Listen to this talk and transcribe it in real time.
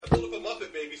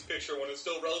Muppet Babies picture when it's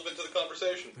still relevant to the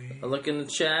conversation. A look in the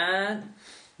chat.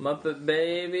 Muppet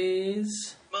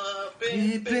Babies.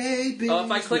 Muppet Baby. Oh,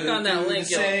 if I click on that link,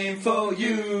 you'll... Same for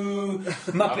you.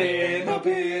 Muppet,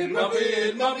 Muppet,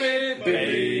 Muppet, Muppet,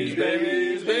 babies,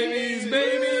 babies, babies,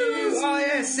 babies. Oh,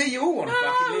 yeah, see, you all want to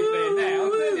fucking live there now,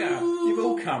 don't you? You've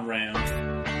all come round.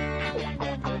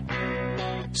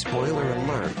 Spoiler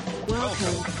alert.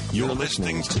 Welcome You're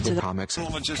listening to the Comics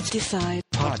Decide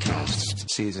Podcast,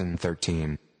 Season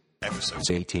 13.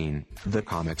 Episode 18. The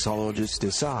Comixologists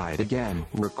Decide Again,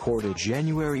 recorded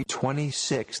January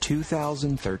 26,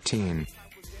 2013.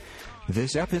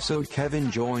 This episode,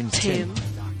 Kevin joins Tim,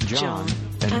 John,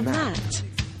 and Matt.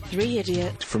 Three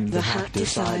idiots from The Hack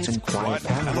Decides and Quiet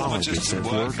Pathologists at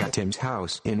work at Tim's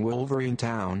house in Wolverine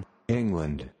Town,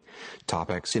 England.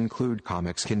 Topics include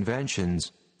comics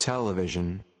conventions,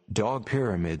 television, dog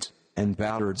pyramids, and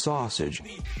battered sausage.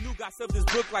 New got subbed this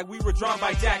book like we were drawn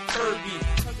by Jack Kirby.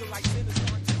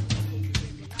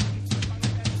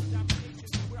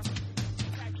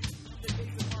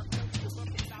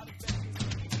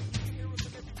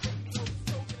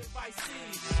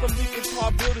 From leaking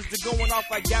tall buildings to going off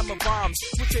like gamma bombs.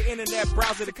 Switch your internet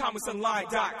browser to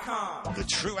comicsonline.com. The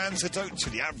true antidote to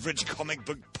the average comic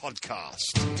book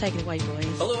podcast. Take it away, boys.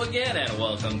 Hello again, and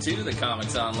welcome to the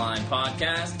Comics Online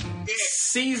Podcast,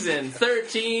 Season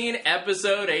 13,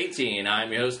 Episode 18.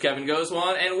 I'm your host, Kevin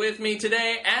Goswan, and with me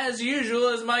today, as usual,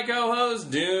 is my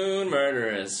co-host, Dune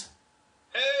Murderous.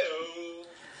 Hey-o.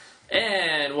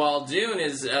 And while Dune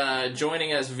is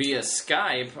joining us via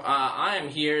Skype, I am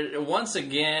here once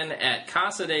again at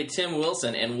Casa de Tim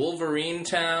Wilson in Wolverine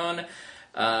Town,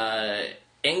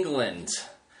 England.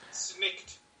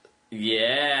 Snicked.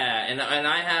 Yeah, and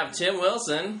I have Tim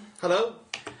Wilson. Hello.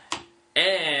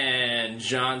 And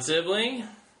John Sibling.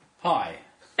 Hi.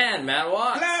 And Matt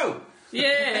Watts. Hello.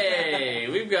 Yay!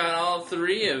 We've got all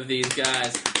three of these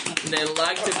guys.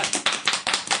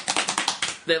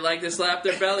 They like to slap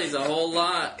their bellies a whole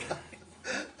lot.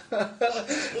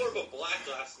 It's more of a black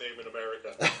last name in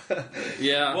America.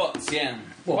 Yeah. Watts, yeah.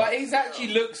 Well, he actually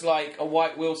looks like a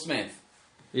white Will Smith.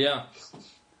 Yeah.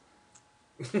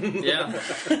 Yeah.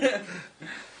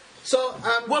 So,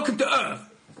 welcome to Earth.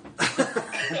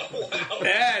 Wow.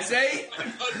 Yeah, see?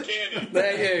 Uncanny.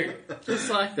 There you. Just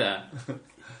like that.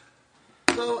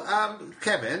 So,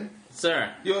 Kevin,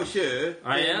 Sir, you're here.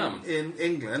 I am. In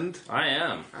England. I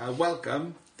am.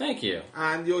 Welcome. Thank you.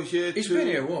 And you're here He's to... been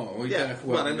here a while. We don't Yeah, have to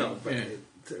well, I welcome know, him. but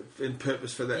Yeah. in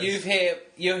purpose for this.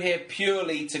 You're here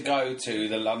purely to go to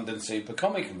the London Super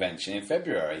Comic Convention in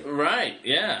February. Right,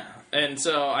 yeah. And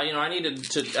so I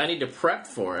need to prep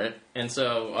for it. And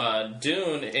so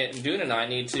Dune and I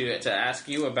need to ask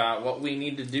you about what we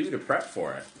need to do to prep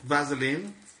for it.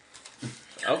 Vaseline.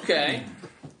 Okay.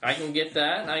 I can get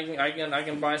that. I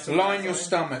can buy some. Line your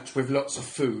stomachs with lots of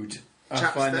food. I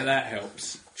find Chapstick. that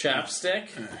helps. Chapstick.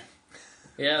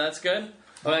 Yeah, that's good.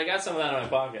 Oh, I got some of that in my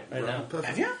pocket right now. Perfect.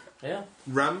 Have you? Yeah.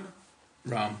 Rum.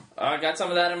 I got some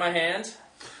of that in my hand.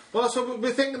 Well, so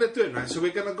we're thinking of doing, right? So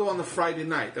we're going to go on the Friday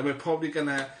night, and we're probably going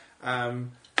to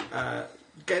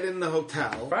get in the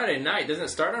hotel. Friday night. Doesn't it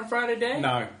start on Friday day?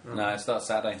 No. No, it starts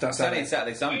Saturday. Starts Saturday,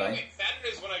 Saturday. Sunday.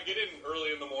 Saturday's when I get in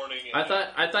early in the morning. I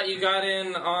thought you got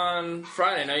in on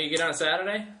Friday. No, you get on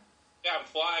Saturday? Yeah, I'm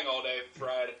flying all day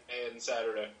Friday and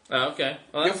Saturday. Oh, okay.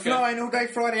 Well, You're that's good. flying all day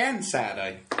Friday and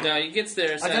Saturday. No, he gets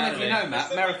there I Saturday. don't know if you know,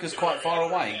 Matt. America's quite far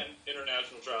away. And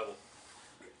international travel.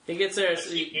 He gets there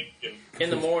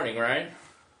in the morning, right?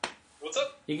 What's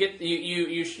up?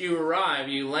 You arrive,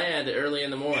 you land early in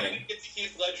the And morning. then get to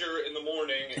Heath Ledger in the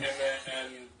morning,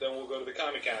 and then we'll go to the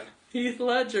Comic-Con. Heath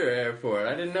Ledger Airport.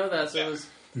 I didn't know that. So it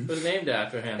was named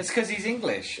after him. It's because he's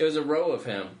English. It was a row of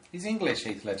him. He's English,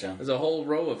 Heath Ledger. There's a whole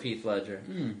row of Heath Ledger.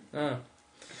 Oh.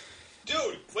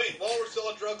 Dude, wait, while we're still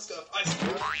on drug stuff, I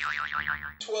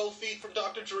 12 feet from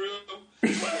Dr. Drew.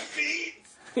 12 feet!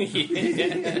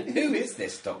 Who is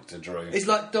this Dr. Drew? It's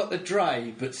like Dr.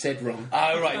 Dre, but said wrong.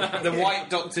 Oh, right. The white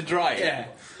Dr. Dre. Yeah.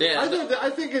 Yeah. I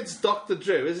think it's Dr.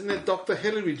 Drew, isn't it? Dr.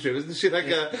 Hillary Drew, isn't she like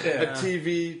a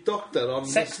TV doctor on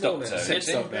Sex This Morning? doctor. It's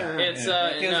Stop it. it's Deals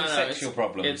no, with no, sexual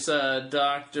problems. It's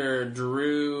Dr.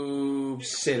 Drew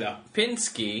Silla.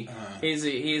 Pinsky.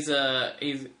 He's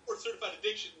Or certified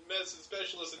addiction medicine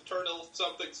specialist, internal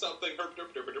something, herp,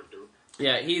 derp, derp, derp, derp.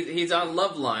 yeah, he's on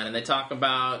Loveline, and they talk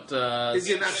about Is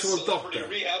he an actual Celebrity doctor?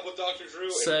 Rehab with Dr. Drew,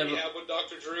 and Seven- rehab with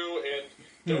Dr. Drew, and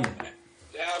don't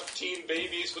have teen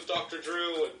babies with Dr.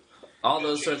 Drew, and all and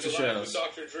those change sorts of your life shows. with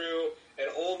Dr. Drew, and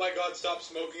oh my God, stop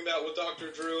smoking that with Dr.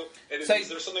 Drew. And So- is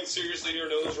there something seriously in your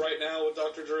nose right now with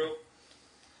Dr. Drew?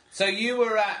 So you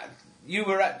were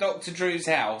at Dr. Drew's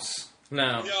house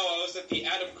No. No, I was at the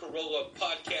Adam Carolla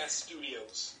Podcast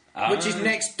Studios. Which is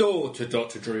next door to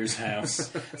Dr. Drew's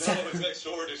house. No, it's next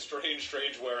door to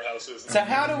strange warehouses. So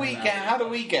how do we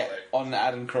get on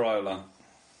Adam Carolla?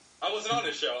 I wasn't on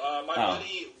his show. My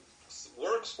buddy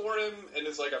works for him and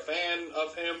is like a fan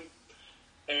of him,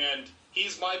 and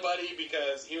he's my buddy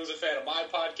because he was a fan of my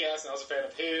podcast and I was a fan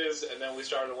of his, and then we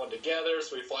started one together.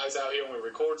 So he flies out here and we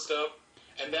record stuff,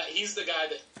 and he's the guy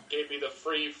that gave me the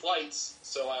free flights,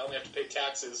 so I only have to pay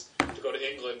taxes to go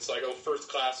to England. So I go first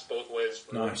class both ways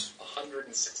for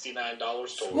 $169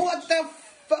 total. What the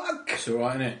fuck? It's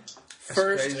alright, isn't it?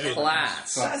 First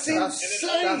class. That's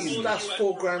insane. That's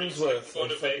 $4,000 worth. Go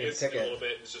to of Vegas in a ticket. little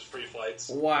bit. It's just free flights.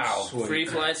 Wow. Sweet. Free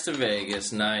flights to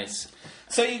Vegas. Nice.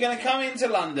 So you're going to come into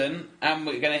London and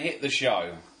we're going to hit the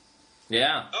show.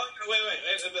 Yeah. Oh, wait.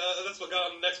 That's what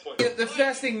got on the next point. The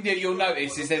first thing that you'll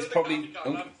notice is there's probably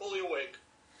I'm fully awake.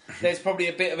 there's probably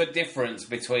a bit of a difference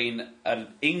between an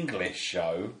English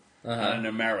show and an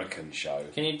American show.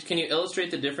 Can you illustrate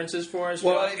the differences for us?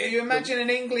 Well, Josh? if you imagine an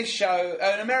English show,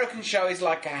 an American show is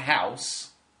like a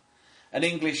house. An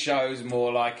English show is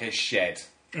more like a shed.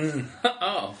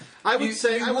 Oh. I would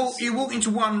say You walk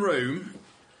into one room,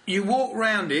 you walk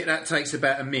round it, that takes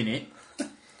about a minute,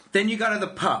 then you go to the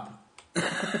pub.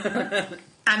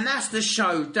 And that's the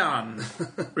show done,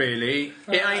 really.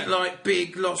 It ain't like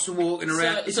big, lots of walking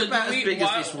around. It's about as big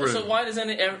as this room. So why does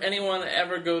anyone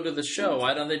ever go to the show?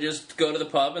 Why don't they just go to the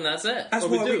pub and that's it? That's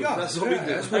what we what do. we got. That's what we do.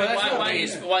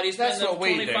 Why do you spend That's the what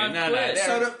we do. 25 No, quid? no,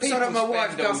 So that my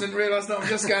wife spend all- doesn't realise that I'm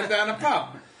just going down a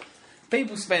pub.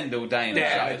 People spend all day in the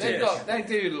Yeah, show. They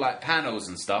do like panels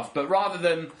and stuff, but rather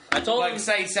than I told like them-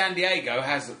 say San Diego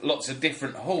has lots of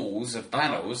different halls of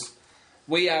panels,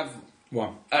 we have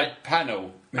One. a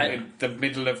panel in the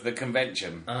middle of the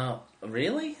convention. Oh,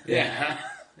 really? Yeah.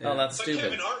 Oh, that's But stupid.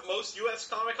 Kevin, aren't most U.S.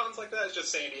 Comic Cons like that? It's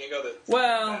just San Diego that's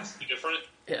Well, vastly different.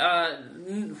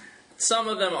 some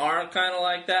of them are kind of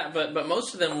like that, but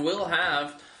most of them will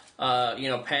have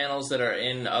panels that are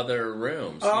in other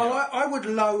rooms. Oh, I would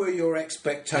lower your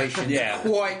expectations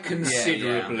quite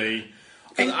considerably.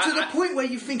 And to the point where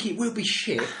you think it will be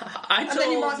shit, and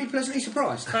then you might be pleasantly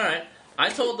surprised. All right. I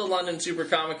told the London Super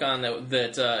Comic Con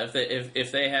that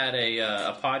if they had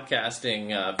a podcasting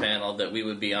panel that we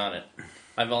would be on it.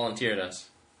 I volunteered us.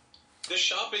 The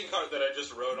shopping cart that I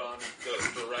just wrote on goes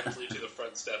directly to the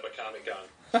front step of Comic Con.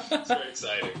 It's very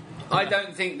exciting. I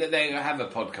don't think that they have a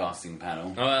podcasting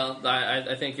panel. Well,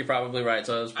 I think you're probably right.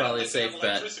 So it was probably a safe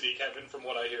bet. Electricity, Kevin, from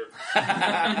what I hear.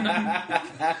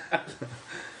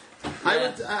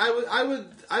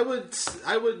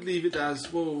 I would leave it as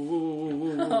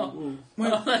whoa.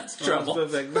 Well, that's trouble.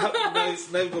 Perfect.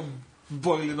 Now you've got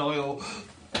boiling oil.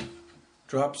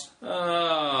 Drops.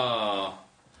 Oh.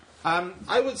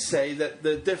 I would say that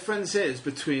the difference is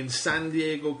between San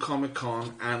Diego Comic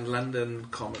Con and London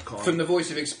Comic Con. From the voice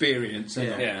of experience,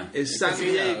 Yeah. Is San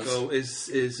Diego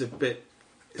is a bit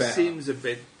Better. seems a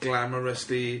bit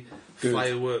glamorously Good.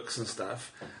 fireworks and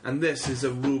stuff, and this is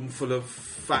a room full of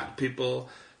fat people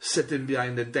sitting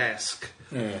behind a desk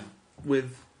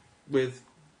with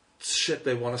shit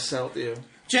they want to sell to you.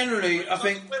 Generally, I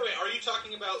think. Wait, are you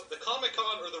talking about the Comic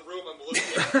Con or the room I'm looking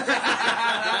at?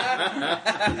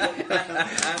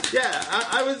 Yeah,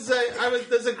 I would say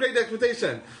there's a great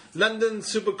expectation. London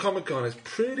Super Comic Con is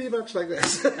pretty much like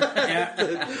this. In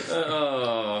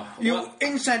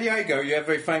San Diego, you have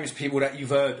very famous people that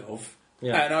you've heard of.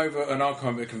 Yeah. And over on our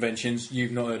comic conventions,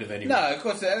 you've not heard of anyone. No, of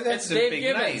course, that's It's some Dave big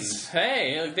Gibbons. names.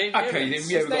 Hey, Dave Okay, Gibbons. then,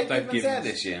 yeah, we've got Dave Dave Gibbons there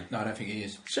Gibbons this year? No, I don't think he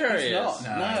is. Sure he is. Not.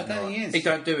 No, I don't think he is. He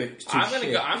don't do it. It's too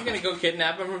shit. I'm gonna go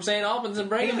kidnap him from St. Albans and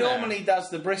bring He him there. normally does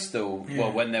the Bristol.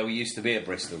 Well, when there used to be a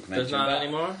Bristol convention, Does not but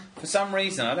anymore. For some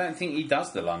reason, I don't think he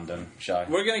does the London show.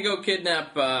 We're gonna go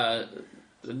kidnap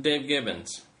Dave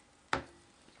Gibbons.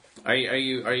 Are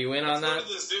you in on Let's go that?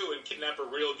 to the zoo and kidnap a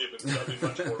real Gibbons. That'd be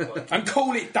much more fun. And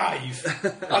call it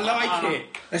Dave. I like it.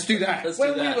 Let's do that. Let's When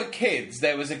do we that. were kids,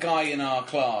 there was a guy in our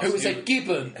class Who was a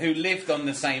Gibbon. who lived on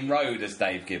the same road as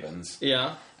Dave Gibbons.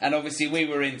 Yeah. And obviously we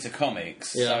were into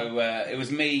comics, Yeah. so it was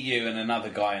me, you, and another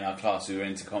guy in our class who were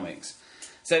into comics.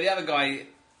 So the other guy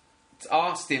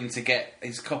asked him to get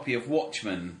his copy of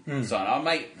Watchmen signed. Our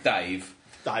mate Dave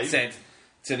said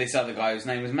to this other guy whose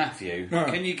name was Matthew,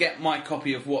 can you get my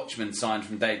copy of Watchmen signed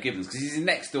from Dave Gibbons? Because he's his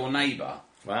next door neighbour.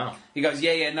 Wow. He goes,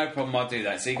 yeah, no problem, I'll do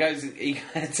that. So he goes, he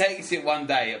takes it one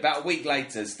day. About a week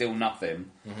later, still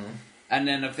nothing. And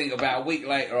then I think about a week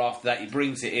later after that, he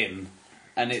brings it in.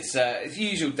 And it's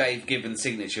usual Dave Gibbons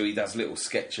signature. He does a little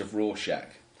sketch of Rorschach.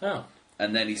 Oh.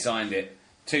 And then he signed it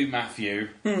to Matthew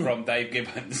from Dave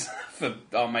Gibbons for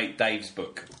our mate Dave's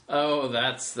book. Oh,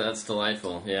 that's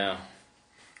delightful. Yeah.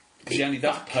 Because he only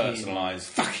does personalised.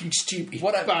 Fucking stupid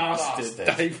What a bastard,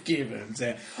 bastard. Dave Gibbons.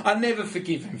 Yeah. I never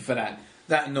forgive him for that.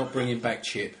 That not bringing back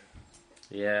Chip.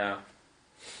 Yeah.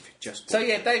 So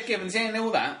yeah, Dave Gibbons in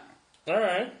all that. All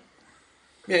right.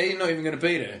 Yeah, he's not even going to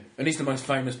be there, and he's the most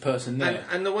famous person there.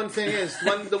 And the one thing is,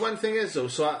 though,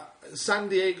 so San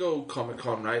Diego Comic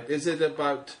Con, right? Is it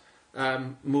about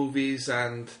movies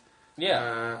and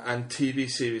and TV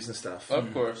series and stuff?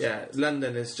 Of course. Yeah,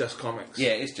 London is just comics.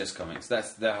 Yeah, it's just comics.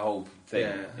 That's the whole thing.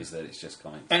 Yeah. Is that it's just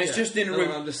comics. And it's just in a No,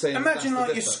 room. I'm just saying Imagine that's the like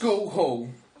your difference. school hall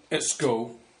at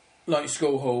school, like your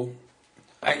school hall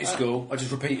at your school. I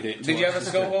just repeated it. Did you have a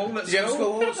school hall at Did you have a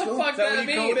school hall at What the school? fuck Is that does that what you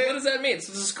mean? called it? What does that mean? It's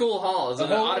a school hall. Is it an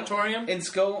hall? auditorium? In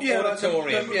school? Yeah, like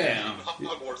auditorium. yeah.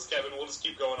 Hogwarts, Kevin. We'll just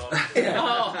keep going on.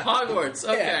 Oh, Hogwarts.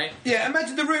 Okay. Yeah,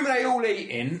 imagine the room they all eat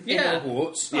in Yeah.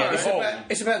 Hogwarts. Yeah, it's, the hall.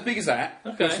 it's about as big as that.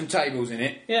 Okay. With some tables in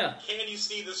it. Yeah. Can you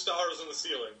see the stars on the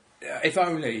ceiling? If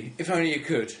only you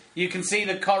could. You can see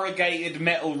the corrugated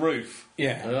metal roof.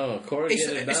 Yeah. Oh, corrugated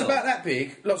It's metal. about that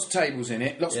big. Lots of tables in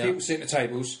it. Lots Yeah. of people sitting at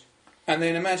tables. And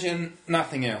then imagine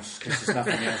nothing else, because there's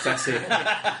nothing else. That's it.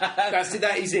 That's it.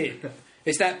 That is it.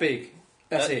 It's that big.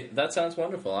 That's it. That sounds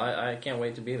wonderful. I can't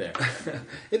wait to be there.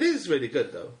 It is really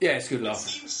good, though. Yeah, it's good It laugh.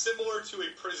 seems similar to a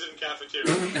prison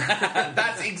cafeteria.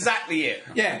 That's exactly it.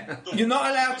 Yeah. You're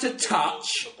not allowed to touch.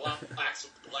 The blacks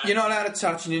with the black. You're not allowed to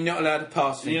touch, and you're not allowed to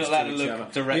pass things You're not allowed to to each look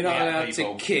other. directly You're not at allowed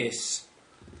people. to kiss.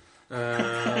 We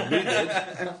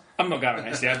did. I'm not going,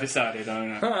 actually. I've decided. I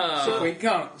don't know. So- we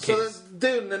can't kiss. So,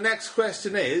 Dune, the next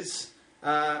question is,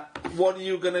 what are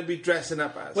you going to be dressing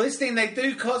up as? Well, this thing, they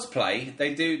do cosplay.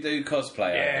 They do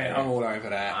cosplay. yeah, I'm all over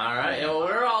that. All right. Well,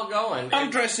 we're all going. I'm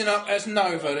dressing up as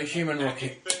Nova, the human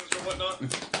rocket. Things or whatnot.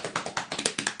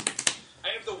 I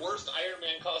have the worst Iron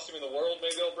Man costume in the world.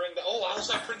 Maybe I'll bring that. Oh, I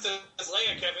also have Princess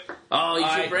Leia, Kevin. Oh, you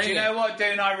should Do bring you it. know what,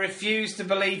 Dune? I refuse to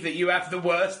believe that you have the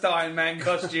worst Iron Man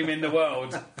costume in the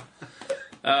world.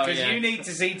 Oh, Because yeah. you need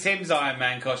to see Tim's Iron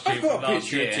Man costume I've from got a last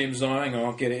picture year. of Tim Zion. Hang on,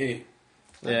 I'll get it here.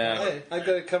 Yeah. Hey, I got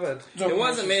it covered. It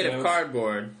wasn't made of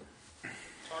cardboard.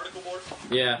 Particle board.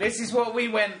 Yeah. This is what we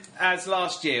went as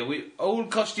last year. All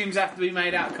costumes have to be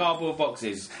made out of cardboard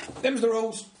boxes. Them's the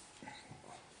rules.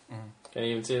 Can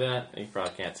you even see that? You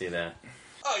probably can't see that.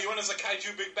 Oh, you went as a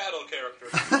kaiju big battle character.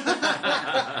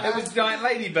 It was Giant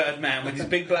Ladybird Man with his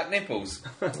big black nipples.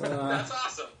 That's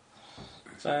awesome.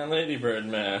 Giant Ladybird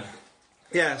Man.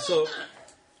 Yeah, so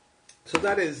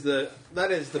that is the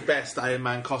best Iron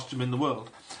Man costume in the world.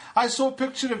 I saw a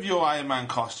picture of your Iron Man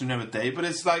costume the other day, but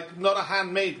it's like not a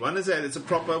handmade one, is it? It's a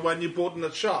proper one you bought in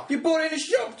the shop. You bought it in a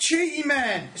shop, cheaty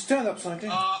man. It's turned upside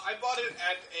down. I bought it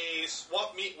at a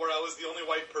swap meet where I was the only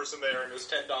white person there, and it was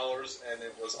 $10, and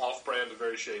it was off-brand and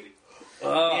very shady.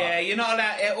 Yeah, you're not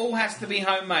allowed. It all has to be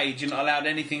homemade. You're not allowed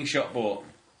anything shop bought.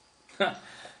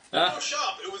 No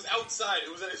shop. It was outside.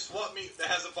 It was at a swap meet that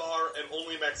has a bar and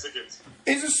only Mexicans.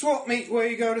 Is a swap meet where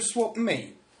you go to swap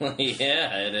meat?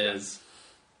 Yeah, it is.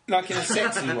 Like in a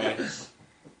sexy way.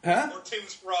 Huh? Or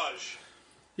Tim's Garage.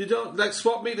 You don't like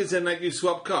swap meet is in like you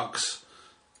swap cocks.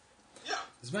 Yeah.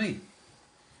 It's me.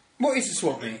 What is a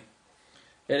swap meet?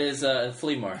 It is a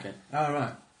flea market. Oh,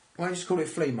 right. Why don't you just call it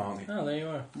flea market? Oh, there you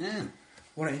are. Yeah.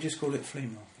 Why don't you just call it flea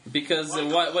market? Because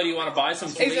what do you want to buy some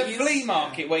fleas? It's a flea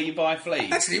market where you buy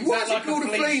fleas. Actually, Is what's that it called a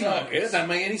flea circus? market? That don't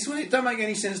make any sense. It don't make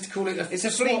any sense to call it a... It's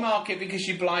a flea market because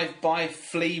you buy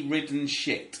flea-ridden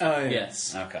shit. Oh, yeah.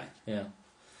 Yes. Okay. Yeah.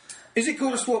 Is it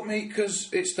called a swap meet because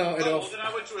it started Oh, well, off then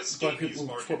I went to a by skinnies people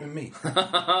market. swapping meat?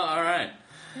 All right.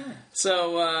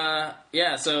 So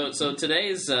so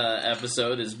today's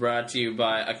episode is brought to you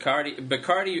by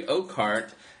Bacardi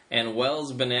Oakhart and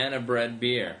Wells Banana Bread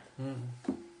Beer.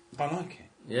 I like it.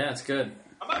 Yeah, it's good.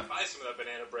 I might buy some of that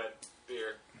banana bread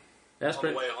beer That's on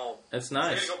pretty. the way home. That's I'm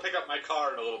nice. going to go pick up my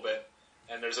car in a little bit,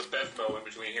 and there's a Bevmo in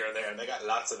between here and there, and they got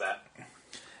lots of that.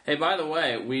 Hey, by the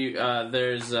way, we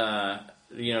there's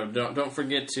don't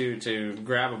forget to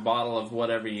grab a bottle of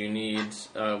whatever you need,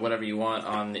 whatever you want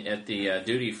at the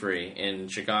duty free in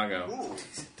Chicago.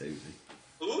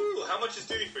 Ooh, how much is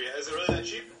duty free? Is it really that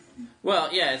cheap? Well,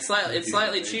 yeah, it's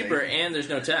slightly cheaper and there's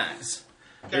no tax.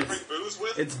 Can I bring booze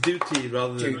with? It's duty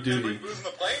rather than Can I duty. bring booze in the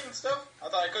plane and stuff? I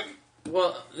thought I couldn't.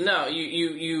 Well, no,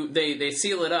 they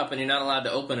seal it up and you're not allowed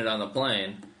to open it on the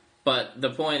plane. But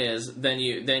the point is, then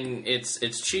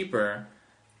it's cheaper,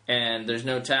 and there's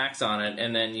no tax on it,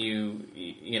 and then you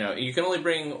can only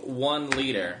bring 1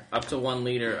 liter, up to 1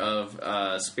 liter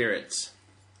of spirits.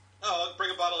 Oh, I'll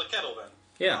bring a bottle of Kettle then.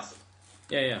 Yeah, Awesome.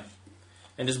 yeah,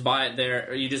 and just buy it there.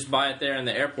 Or you just buy it there in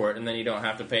the airport, and then you don't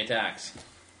have to pay tax.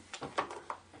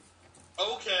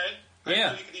 Okay. I Yeah.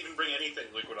 didn't know you could even bring anything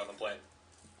liquid on the plane.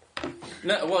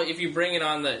 No, well, if you bring it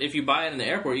if you buy it in the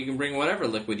airport, you can bring whatever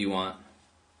liquid you want.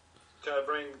 Can I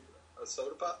bring a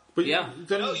soda pop? But yeah. You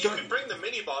can bring the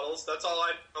mini bottles. That's all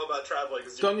I know about traveling.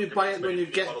 Don't you buy it when you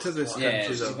get to this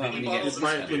country, though? Mini You bottles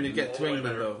buy it and when you get to all the way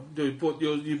England, there.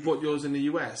 though. You bought yours in the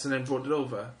US and then brought it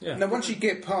over. Yeah. Now, once you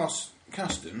get past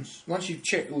customs, once you've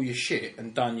checked all your shit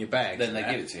and done your bags, Then they and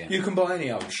that, give it to you. You can buy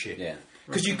any old shit. Yeah.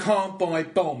 Because you can't buy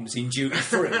bombs in duty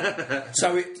free.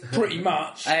 So it's pretty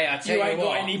much Hey, I tell you ain't got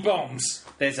what. any bombs.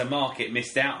 There's a market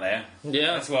missed out there. Yeah.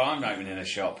 That's why I'm opening a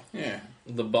shop. Yeah.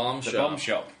 The bomb The shop. bomb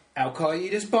shop. Al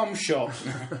Qaeda's bomb shop.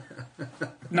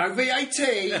 No VAT.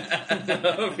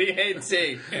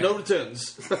 VAT. No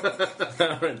returns.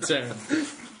 No return.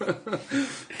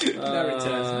 No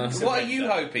returns. What are you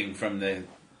hoping from the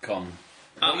con?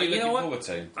 What are you looking forward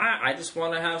to? I just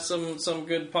want to have some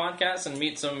good podcasts and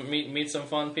meet some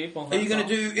fun people. Are you going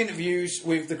to do interviews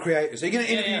with the creators? Are you going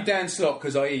to interview Dan Slott?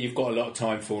 Because I hear you've got a lot of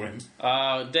time for him.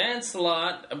 Dan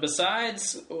Slott,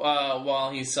 besides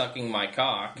while he's sucking my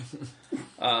cock,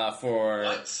 for...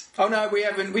 What? Oh no, we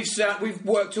haven't. We've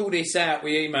worked all this out.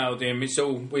 We emailed him.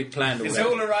 We planned all It's that.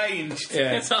 all arranged.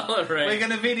 Yeah. It's all We're right.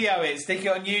 going to video it, stick it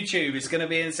on YouTube. It's going to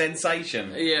be a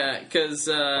sensation. Yeah, because,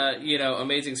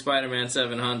 Amazing Spider-Man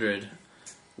 700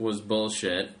 was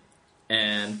bullshit,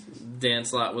 and Dan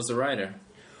Slott was the writer.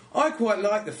 I quite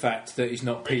like the fact that he's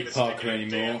not Pete Parker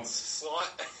anymore.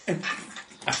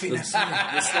 I think that's.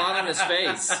 The slot on his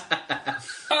face.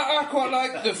 I quite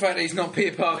like the fact that he's not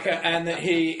Peter Parker and that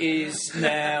he is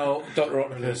now Dr.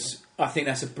 Octopus. I think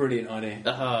that's a brilliant idea.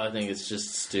 Oh, I think it's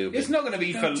just stupid. It's not going to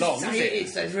be for long, is it?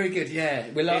 It's very good, yeah.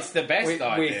 It's the best we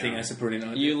idea. think that's a brilliant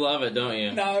idea. You love it, don't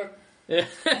you? No.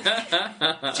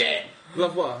 Jet.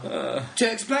 Love what?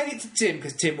 To explain it to Tim,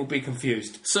 because Tim will be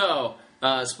confused. So,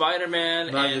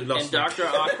 Spider-Man Now you've and lost me. Dr.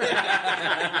 Octopus.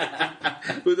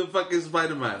 Who the fuck is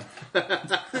Spider-Man?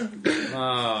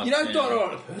 Oh, You know damn. Dr.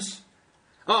 Octopus?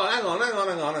 Oh, hang on.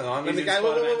 He's The in guy,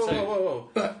 whoa.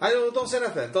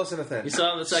 Spider-Man Don't say anything. You saw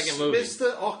him in the second movie.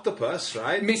 Mr. Octopus,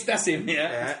 right? That's him,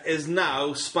 yeah. Is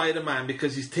now Spider-Man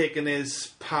because he's taken his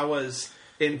powers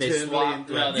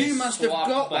internally. they You must have swapped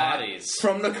got bodies. that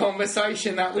from the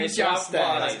conversation that we They just swapped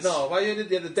had. bodies. No, why you did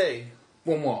the other day?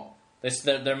 One what?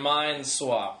 Their minds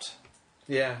swapped.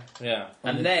 Yeah. Yeah.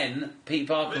 And then Pete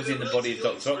Parker was in the body of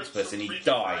Dr. Octopus and he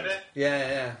died.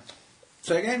 Yeah.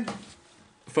 Say again?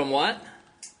 From what?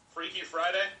 Freaky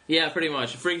Friday? Yeah, pretty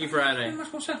much. Freaky Friday.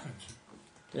 That's what's happened.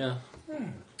 Yeah.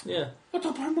 Yeah.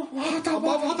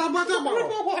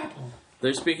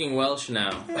 They're speaking Welsh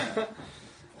now.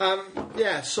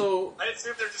 Yeah, so... I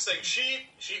assume they're just saying sheep.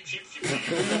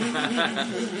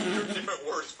 Different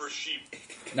words for sheep.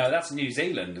 No, that's New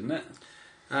Zealand, isn't it?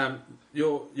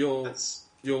 Your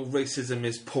racism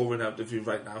is pouring out of you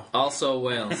right now. Also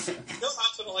Wales. No, I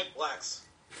also don't like blacks.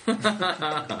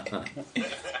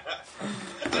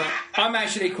 I'm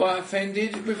actually quite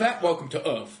offended with that. Welcome to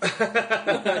Earth.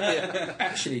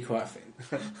 Actually quite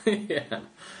offended. Yeah.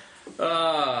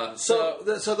 So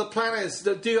the plan is,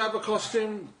 do you have a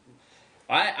costume?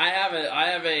 I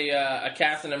have a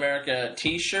Captain America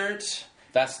T-shirt.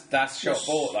 That's shot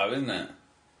bought though, isn't it?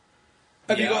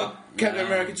 Have you got a Captain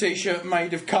America t-shirt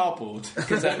made of cardboard?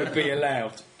 Because that would be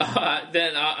allowed.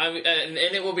 Then and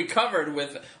it will be covered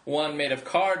with one made of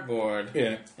cardboard.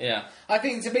 Yeah. Yeah. I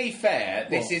think, to be fair,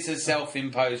 this is a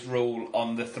self-imposed rule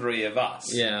on the three of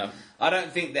us. Yeah. I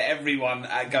don't think that everyone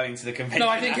going to the convention. No,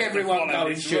 I think has to everyone follow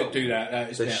going this should rule. do that.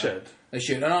 That is They better. should. They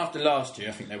should. And after last year,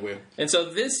 I think they will. And so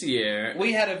this year,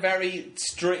 We had a very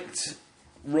strict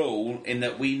rule in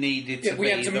that we needed to We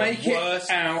be had to the make worst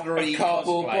it out three of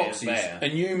cardboard cosplayers boxes. there.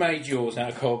 And you made yours out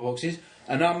of cardboard boxes.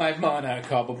 And I made mine out of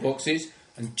cardboard boxes.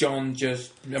 And John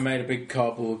just made a big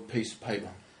cardboard piece of paper.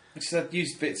 Which I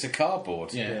used bits of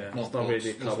cardboard. it's not really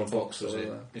a cardboard box, was is it?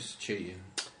 it? It's cheating.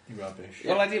 You're rubbish.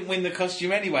 Well, I didn't win the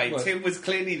costume anyway. What? Tim was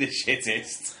clearly the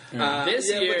shittest. this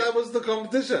year, but that was the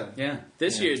competition. Yeah.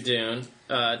 this year, Dune,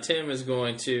 Tim is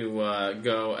going to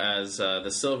go as the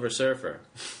Silver Surfer.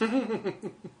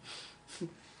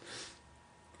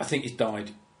 I think he's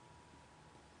died.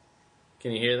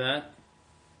 Can you hear that,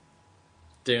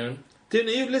 Dune?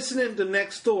 Didn't you listening to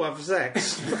Next Door have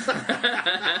sex?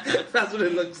 That's what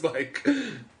it looks like.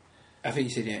 I think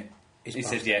he said yeah. He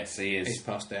said yes, he is. He's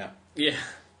passed out. Yeah.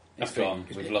 He's gone.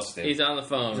 We've lost him. He's on the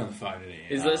phone. He's on the phone, isn't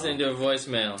he? He's listening to a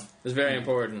voicemail. It's very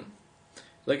important.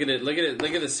 Look at it. Look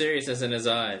at the seriousness in his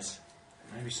eyes.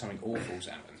 Maybe something awful's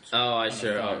happened. Oh, I the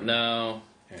sure phone. hope no.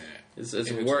 Yeah. It's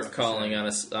It looks work like calling on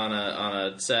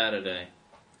a Saturday.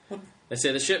 They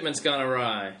say the shipment's gone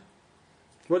awry.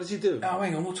 What did you do? Oh,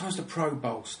 hang on. What time's the Pro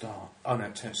Bowl start? Oh,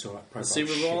 no, sorry. Pro The Bowl.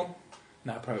 Super Bowl?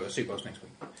 No, probably the Super Bowl's next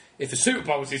week. If the Super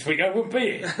Bowl's this week, I wouldn't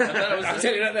be here. I'll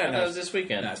tell you that then. That was this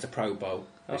weekend. No, it's the Pro Bowl.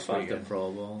 Oh, fuck the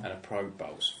Pro Bowl. And a Pro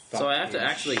Bowl's So I have to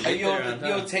actually Are get there on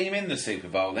your time. team in the Super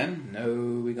Bowl then?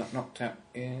 No, we got knocked out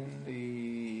in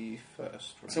the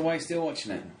first round. So why are you still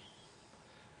watching it?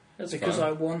 That's Because fun.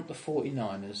 I want the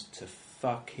 49ers to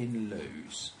fucking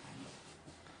lose.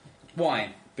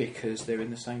 Why? Because they're in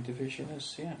the same division as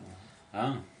Seattle.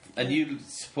 Oh. And you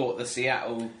support the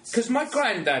Seattle... Because my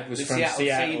granddad was the from Seattle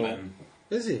Seattle. Seamen.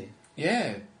 Is he?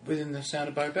 Yeah, within the sound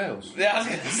of Bow Bells. Yeah, I was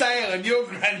going to say, and your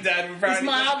granddad apparently... It's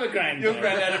my other granddad. Your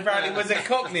granddad apparently was a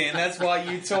Cockney, and that's why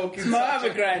you talk in It's my such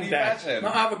other a granddad. fashion. My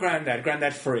other granddad,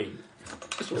 Granddad Free.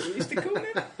 That's what we used to call him.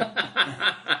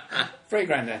 Free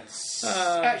Granddad.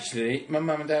 Actually, my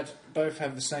mum and dad both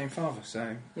have the same father, so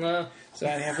I only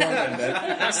have one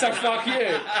granddad. So fuck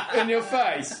you, in your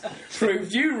face.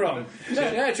 Proved you wrong.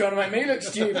 Yeah, trying to make me look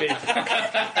stupid.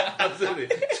 Absolutely.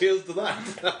 Cheers to that.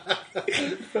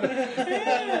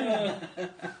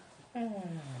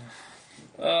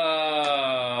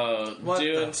 Oh, What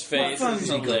Dune's the- face what is phone has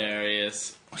he got?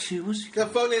 hilarious. The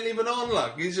phone ain't even on,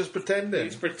 look. He's just pretending.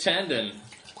 He's pretending.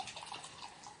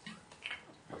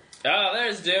 Oh,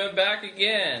 there's Dune back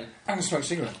again. I'm going to smoke a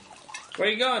cigarette. Where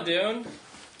you going, Dune?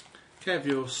 Kev,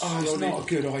 you're Oh, it's slowly... not a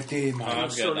good idea, mate. Oh, I'm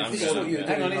good, I'm This good, is what I'm you were good. doing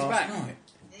Hang on, he's last back. night.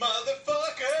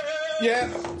 Motherfucker!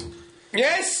 Yeah.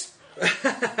 Yes? Sorry,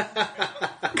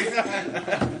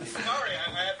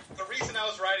 the reason I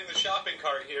was riding the shopping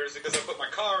cart here is because I put my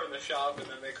car in the shop and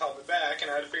then they called me back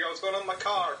and I had to figure out what's going on with my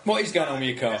car. What is going on with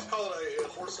your car? It's called a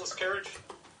horseless carriage.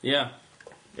 Yeah.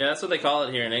 Yeah, that's what they call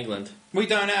it here in England. We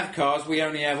don't have cars, we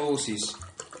only have horses.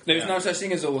 There's no such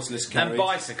thing as horseless carriage. And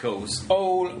bicycles.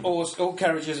 All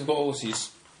carriages have got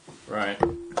horses. Right.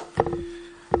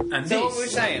 And So what this... were we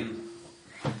saying?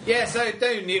 Yeah, so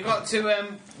Dune, you got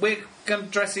to we're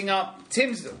dressing up.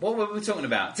 Tim's. What were we talking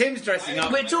about? Tim's dressing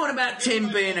up. We're talking about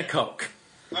Tim being a cock.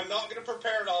 I'm not going to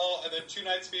prepare it all, and then 2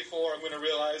 nights before, I'm going to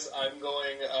realize I'm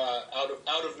going out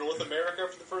of North America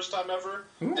for the first time ever,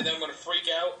 and then I'm going to freak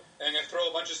out, and I'm going to throw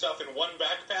a bunch of stuff in one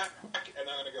backpack, and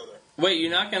I'm going to go there. Wait,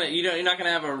 you're not gonna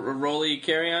have a rolly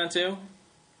carry-on too?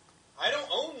 I don't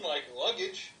own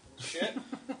luggage and shit.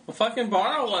 Well, fucking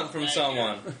borrow one from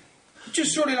someone.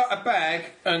 Just sort of like a bag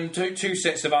and two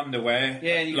sets of underwear.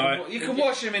 Yeah, and you can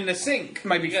wash them in the sink.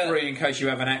 Maybe 3 in case you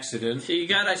have an accident. You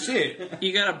got That's it.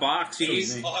 You got a box.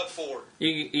 I'll have 4.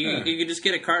 You could just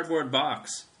get a cardboard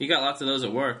box. You got lots of those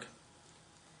at work.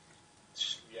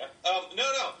 Yeah. No.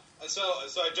 So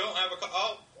I don't have a car.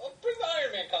 I'll bring the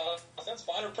Iron Man car. That's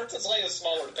fine. Or Princess Leia's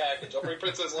smaller package. I'll bring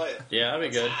Princess Leia. Yeah, that'd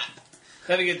be good.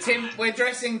 That'd be good. Tim, we're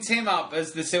dressing Tim up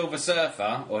as the Silver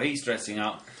Surfer, or he's dressing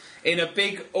up in a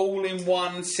big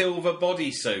all-in-one silver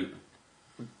bodysuit.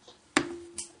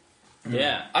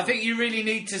 Yeah. I think you really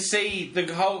need to see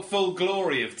the whole full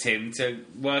glory of Tim to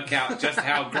work out just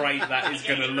how great that is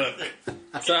going to look.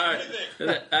 Sorry. I'm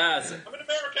an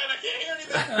American. I can't hear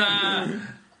anything.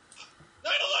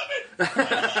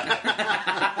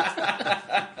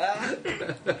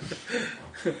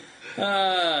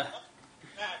 9/11.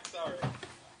 Mac, sorry.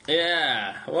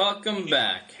 Yeah. Welcome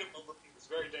back. It's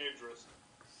very dangerous.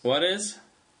 What is?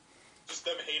 Just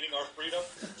them hating our freedom.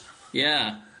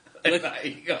 Yeah.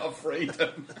 You got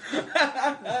freedom.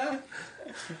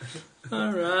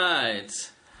 All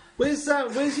right. Where's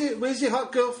your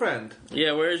hot girlfriend?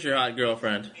 Yeah, where's your hot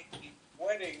girlfriend?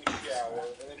 Wedding shower,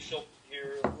 and then she'll be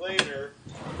here later.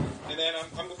 And then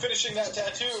I'm finishing that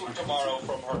tattoo tomorrow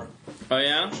from her. Oh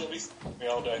yeah. She'll be with me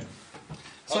all day.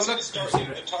 I was going to start the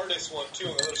TARDIS one too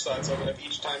on the other side, so I'm going to have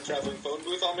each time traveling phone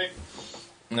booth on me.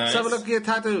 Nice. Let's have a look at your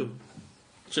tattoo.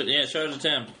 Show it to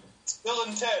Tim. It's Bill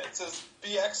and Ted. It says,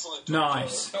 "Be excellent." to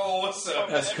Nice. each other. Awesome.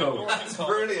 That's cool. That's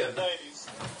brilliant. 90s.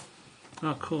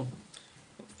 Oh, cool.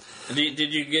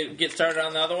 Did you get started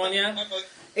on the other one yet?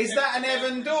 Is that an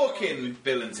Evan Dorkin,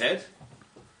 Bill and Ted?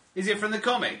 Is it from the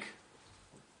comic?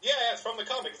 Yeah, it's from the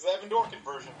comic. It's the Evan Dorkin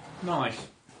version. Nice.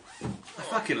 I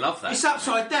fucking love that. It's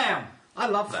upside down. I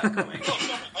love that comic.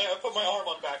 I put my arm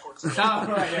on backwards. Oh,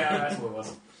 right, yeah, that's what it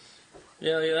was.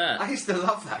 Yeah, look at that. I used to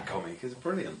love that comic. It's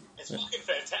brilliant. It's fucking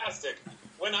fantastic.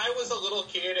 When I was a little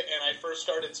kid and I first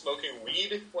started smoking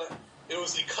weed, it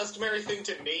was the customary thing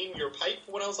to name your pipe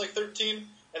when I was like 13, and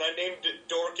I named it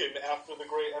Dorkin after the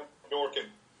great Evan Dorkin.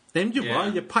 Named you Yeah.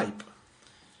 what? Your pipe?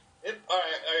 Alright,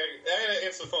 I gotta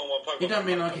answer the phone while I'm talking You about don't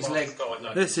mean my like his pipe. leg. Calling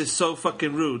that. This is so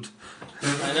fucking rude.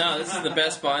 I know, this is the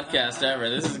best podcast ever.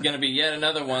 This is going to be yet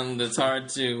another one that's hard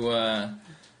to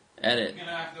edit. You're going to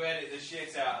have to edit the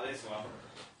shit out of this one.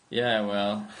 Yeah,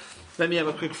 well. Let me have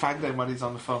a quick fag then while he's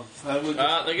on the phone. They're going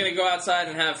to go outside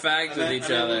and have fags with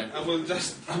each other. We'll cut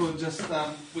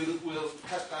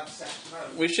that section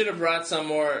out. We should have bought some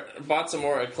more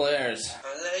eclairs.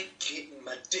 I like getting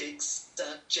my dick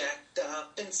stuck, jacked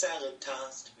up, and salad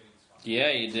tossed.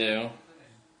 Yeah, you do.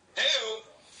 Hey-o!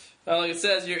 Well, like it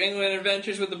says, your England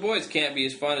adventures with the boys can't be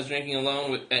as fun as drinking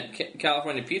alone at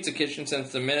California Pizza Kitchen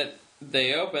since the minute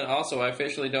they open. Also, I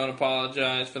officially don't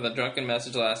apologize for the drunken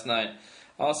message last night.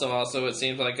 Also, it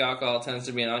seems like alcohol tends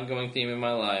to be an ongoing theme in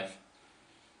my life.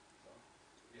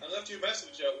 I left you a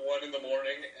message at 1 in the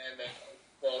morning, and then,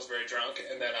 I was very drunk,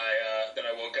 and then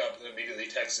I woke up and immediately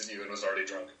texted you and was already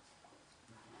drunk.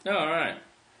 Oh, all right.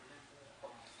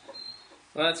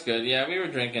 Well, that's good. Yeah, we were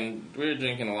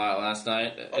drinking a lot last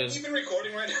night. Are you even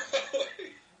recording right now?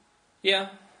 Yeah.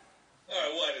 All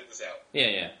right, we'll edit this out.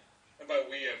 Yeah. And by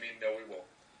we, I mean no, we won't.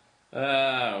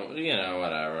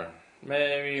 Whatever.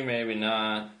 Maybe, maybe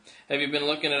not. Have you been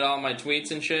looking at all my tweets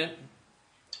and shit?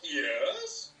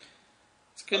 Yes.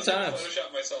 It's good times. times. I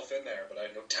Photoshop myself in there, but I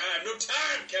had no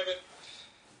time, Kevin.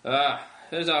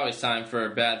 There's always time for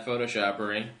bad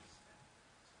Photoshoppery.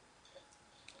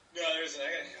 No, I gotta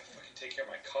fucking take care of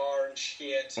my car and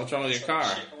shit. What's wrong with your car?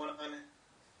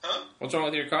 Huh? What's wrong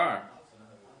with your car?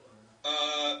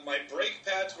 My brake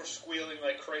pads were squealing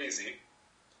like crazy,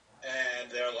 and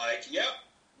they're like, yep,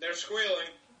 they're squealing.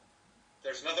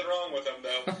 There's nothing wrong with them,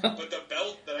 though. But the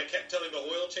belt that I kept telling the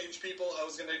oil change people I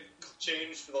was going to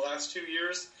change for the last 2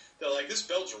 years, they're like, this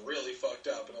belt's really fucked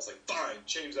up. And I was like, fine,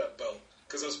 change that belt.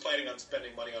 Because I was planning on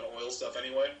spending money on oil stuff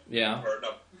anyway. Yeah. Or,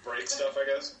 no, brake stuff, I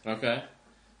guess. Okay.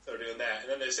 So they're doing that. And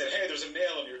then they said, hey, there's a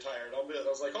nail in your tire. And I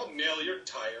was like, I'll nail your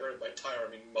tire. And by tire, I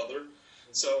mean mother.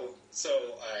 So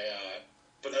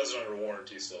but that was under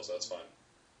warranty still, so that's fine.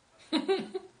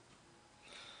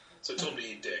 So it told me to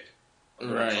eat dick.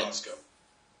 Right. Costco.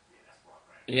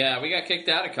 Yeah, we got kicked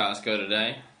out of Costco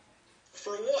today.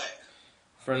 For what?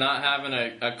 For not having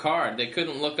a card. They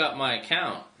couldn't look up my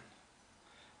account.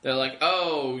 They're like,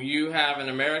 oh, you have an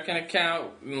American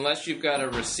account? Unless you've got a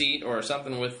receipt or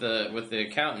something with the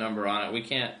account number on it, we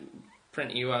can't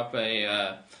print you up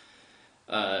a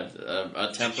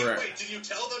temporary... Did you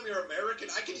tell them you're American?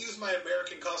 I could use my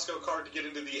American Costco card to get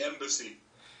into the embassy.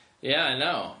 Yeah, I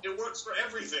know. It works for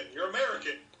everything. You're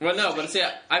American. Well, no, but see,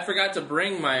 I forgot to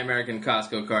bring my American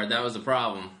Costco card. That was the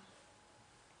problem.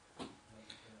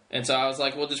 And so I was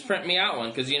like, well, just print me out one.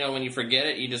 Because, when you forget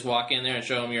it, you just walk in there and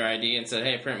show them your ID and say,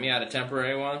 hey, print me out a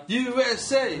temporary one.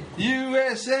 USA!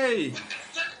 USA!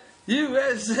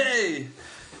 USA!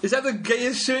 Is that the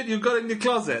gayest shirt you've got in your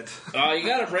closet? Oh, you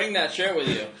got to bring that shirt with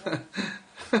you.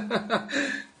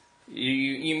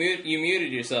 You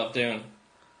muted yourself, Dune.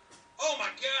 Oh, my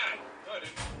God! No, I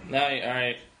didn't. No, all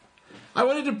right. I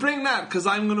wanted to bring that because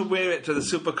I'm going to wear it to the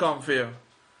SuperCon for you.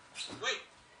 Wait,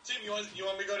 Tim, you want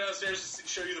me to go downstairs to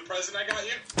show you the present I got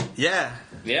you? Yeah.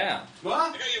 Yeah. What?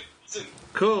 I got you a present.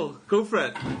 Cool. Go for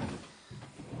it.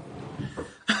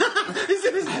 Is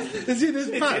it in his pants? It's in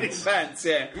his pants,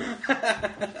 yeah.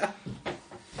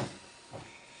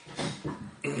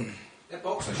 They're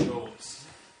boxer shorts.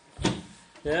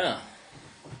 Yeah.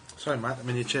 Sorry, Matt, I'm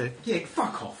in your chair. Yeah,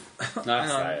 fuck off. No, Hang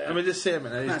on. Let me just say a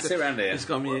minute. Sit around here. He's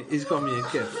got me a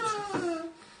gift.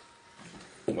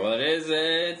 What is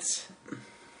it?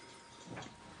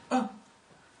 Oh.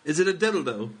 Is it a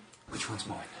dildo? Which one's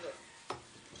mine?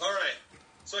 All right.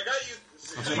 So I got you.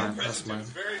 That's mine. That's mine.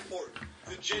 It's very important.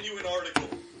 It's a genuine article.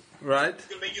 Right. It's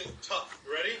going to make you look tough.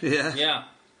 You ready? Yeah. Yeah.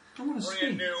 I want to see.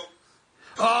 Brand new.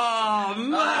 Oh, man!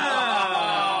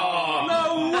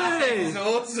 No way! That's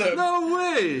awesome. No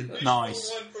way!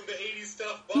 Nice. One from the 80s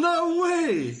stuff. No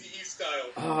way! Easy style.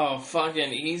 Oh,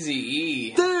 fucking Easy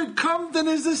E. Dude, Compton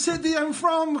is the city I'm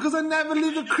from because I never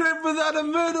leave the crib without a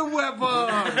murder weapon.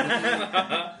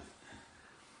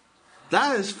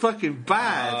 That is fucking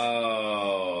bad.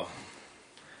 Oh.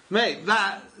 Mate,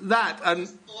 that and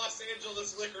The Los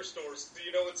Angeles liquor stores, so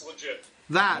you know it's legit.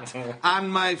 that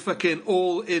and my fucking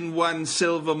all-in-one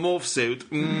silver morph suit.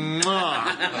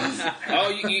 Mwah. Oh,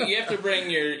 you have to bring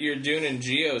your Dune and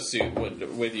Geo suit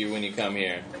with you when you come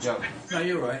here. No,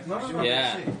 you're right. No,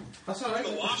 Yeah. That's all I'm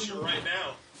in the washer right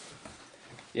now.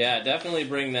 Yeah, definitely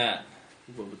bring that.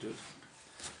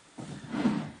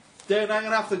 Dude, I'm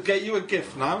gonna have to get you a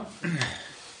gift now.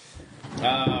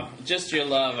 Just your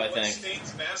love, I What think.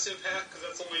 State's massive hat? Because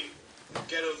that's the only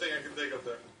ghetto thing I can think of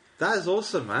there. That is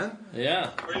awesome, man.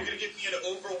 Yeah. Are you going to give me an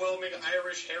overwhelming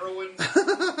Irish heroine?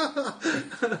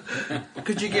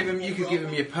 Could you give him? You could give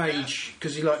him your page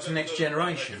because he likes the Next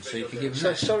Generation, so you could give him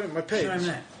that. Show him my page. Show him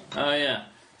that. Oh yeah.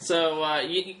 So,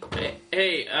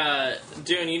 hey,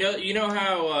 Dune, you know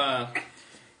how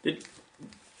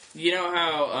you know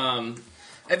how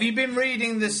Have you been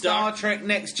reading the Star Trek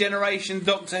Next Generation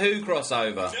Doctor Who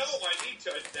crossover? No, I need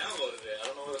to. I downloaded it. I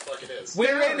don't know what the fuck it is.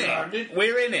 We're in it.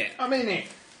 We're in it. I'm in it.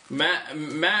 Matt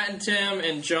and Tim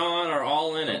and John are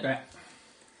all in it.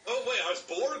 Oh, wait, I was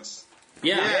Borgs?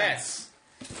 Yeah. Yes.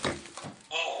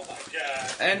 Oh, my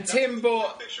God. And Tim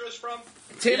bought... Picture is from?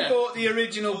 Tim bought the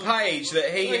original page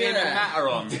that he and Matt are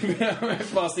on.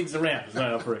 Pass things around. There's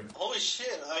no upper. Holy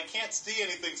shit, I can't see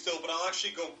anything still, but I'll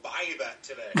actually go buy that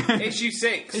today. Issue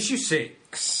 6. Issue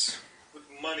 6. With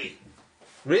money.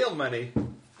 Real money.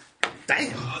 Damn.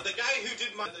 The guy who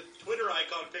did the Twitter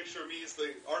icon picture of me is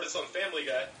the artist on Family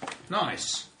Guy.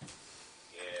 Nice.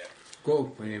 Yeah.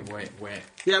 Go. Wait.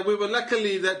 Yeah, we were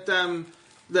luckily that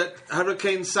that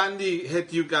Hurricane Sandy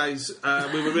hit you guys.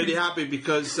 We were really happy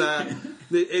because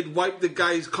it wiped the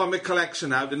guy's comic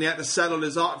collection out, and he had to sell all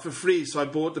his art for free. So I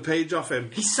bought the page off him.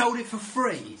 He sold it for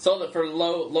free. Sold it for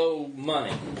low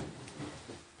money.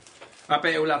 I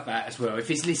bet he'll love that as well. If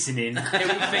he's listening, he'll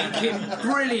be thinking,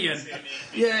 brilliant.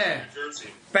 Yeah.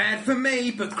 Bad for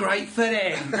me, but great for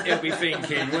them. He'll be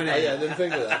thinking, won't he? Yeah, I didn't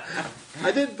think of that.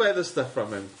 I did buy the stuff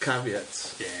from him.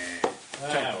 Caveats.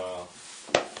 Yeah. Well.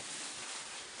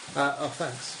 Oh,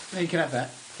 thanks. You can have that.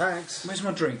 Thanks. Where's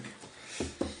my drink?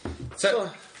 So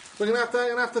we're gonna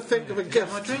have to think of a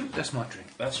gift. My drink? That's my drink.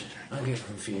 That's your drink. I get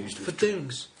confused for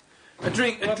Dunes. A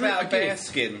drink. What about a bear gift.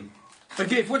 skin? A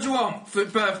gift. What do you want for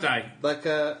birthday? Like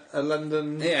a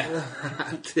London. Yeah.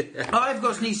 I've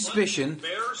got a sneaky suspicion.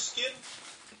 Bear skin?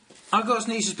 I've got a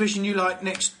sneaky suspicion you like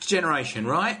Next Generation,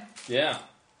 right? Yeah.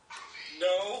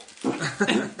 No.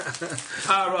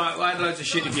 Oh, right. Well, I had loads of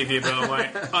shit to give you, by the way.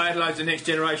 I had loads of Next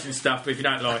Generation stuff, but if you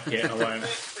don't like it, I won't.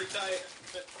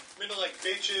 Men are like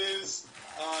bitches,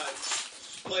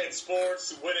 playing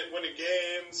sports, winning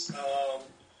games,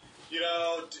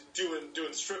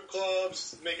 doing strip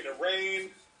clubs, making it rain,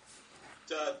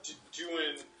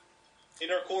 doing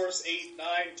intercourse 8, 9,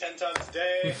 10 times a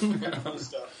day, that kind of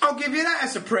stuff. I'll give you that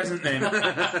as a present then.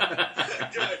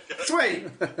 Good.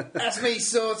 Sweet. That's me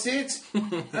sorted.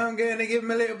 I'm going to give him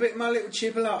a little bit of my little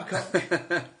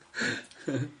chipolata.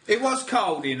 It was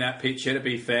cold in that picture, to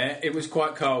be fair. It was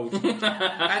quite cold.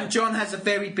 And John has a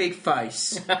very big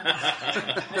face.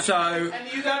 So...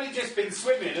 And you've only just been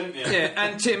swimming, haven't you? Yeah,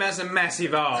 and Tim has a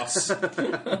massive arse.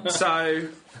 So,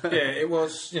 yeah, it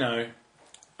was,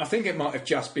 I think it might have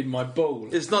just been my ball.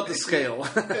 It's not the scale.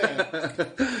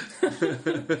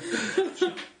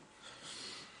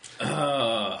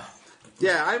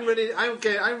 Yeah, I'm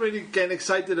really getting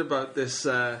excited about this.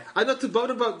 I'm not too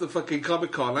bad about the fucking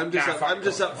Comic Con. I'm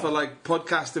just up for like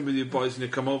podcasting with you boys when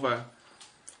you come over.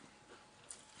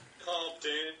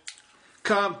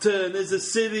 Compton is the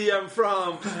city I'm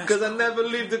from, because I never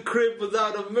leave the crib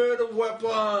without a murder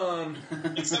weapon.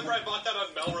 Except for I bought that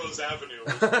on Melrose Avenue.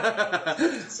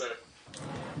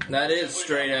 That is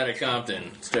straight out of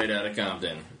Compton.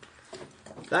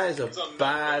 That is a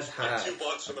bad hat.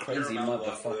 Crazy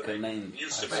motherfucker name.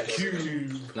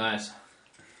 Nice.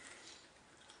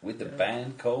 With the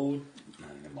band called... No,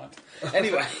 never mind.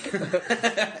 Anyway.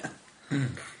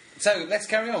 So, let's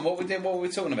carry on. What were we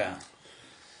talking about?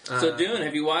 So, Dune,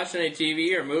 have you watched any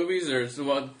TV or movies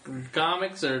or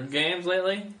comics or games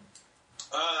lately?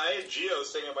 I had Geo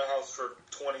staying at my house for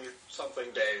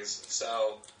 20-something days,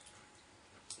 so...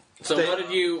 So what did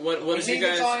you... What did you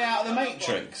guys... the guy out of the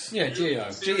Matrix? Yeah, Geo.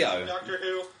 Doctor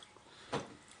Who.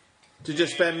 To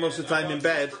just spend most of the time in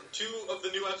bed. 2 of the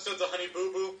new episodes of Honey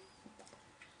Boo Boo.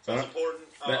 That's important.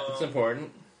 That's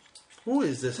important. Who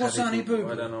is this? What's Honey Boo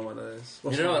Boo? I don't know what it is.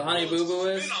 You know what Honey Boo Boo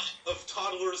is? Of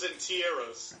toddlers and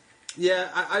tiaras. Yeah,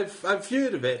 I've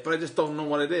heard of it, but I just don't know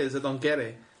what it is. I don't get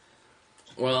it.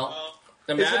 Well,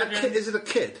 imagine... Is it a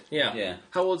kid? Yeah.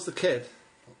 How old's the kid?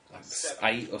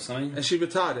 8 or something. Is she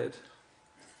retarded?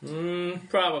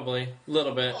 Probably. A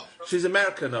little bit. She's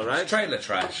American though, right? Trailer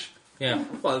trash. Yeah.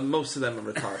 Well, most of them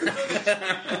are retarded.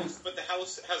 But the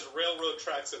house has railroad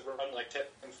tracks that run like 10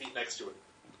 feet next to it.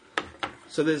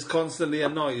 So there's constantly a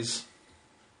noise.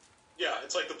 Yeah,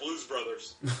 it's like the Blues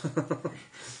Brothers.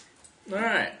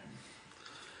 Alright.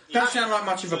 Don't sound like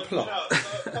much of a plot.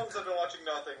 I've been watching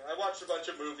nothing. I watched a bunch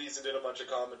of movies and did a bunch of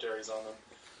commentaries on them.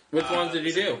 Which ones did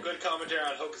you do? Good commentary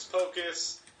on Hocus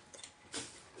Pocus.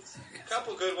 A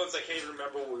couple good ones I can't even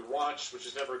remember what we watched, which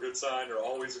is never a good sign or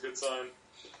always a good sign.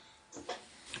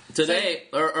 Today,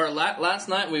 or last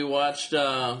night we watched,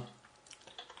 what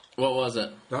was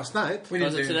it? Last night?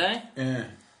 Was it today? Yeah.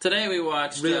 Today we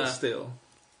watched... Real Steel.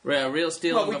 Yeah, Real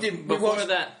Steel. Well, we watched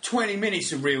that 20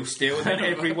 minutes of Real Steel, and then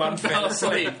everyone fell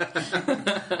asleep.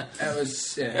 That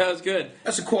was good.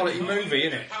 That's a quality movie,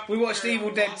 isn't it? We watched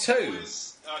Evil Dead 2.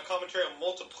 commentary on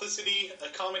Multiplicity, a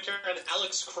commentary on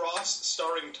Alex Cross,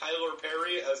 starring Tyler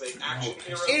Perry as an action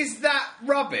hero. Is that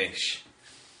rubbish?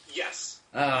 Yes.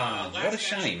 What a Last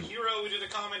shame. Action Hero we did a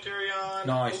commentary on.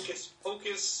 Nice. Hocus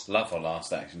Pocus. Love our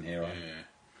Last Action Hero.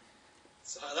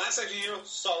 Last Action Hero,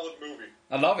 solid movie.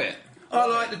 I love it. I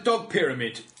like the dog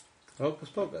pyramid. Hocus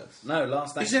Pocus. No,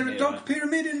 Last Action Is there a Hero. dog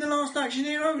pyramid in the Last Action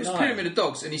Hero? It's a No. pyramid of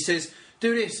dogs, and he says,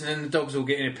 "Do this," and then the dogs all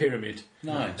get in a pyramid.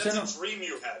 No. That's a dream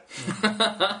you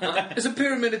had. There's a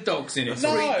pyramid of dogs in it.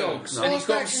 No. 3 dogs, No. and he's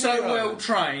got them Last so Action Hero. well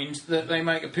trained that they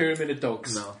make a pyramid of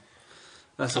dogs. No.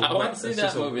 That's I want to see that's that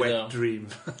just movie, a wet though. dream.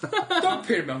 Dog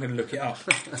pyramid. I'm going to look it up.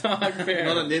 Dog Not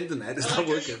pyramid. on the internet. It's I not like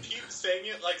how working. you keep saying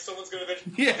it like someone's going to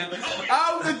eventually... Yeah.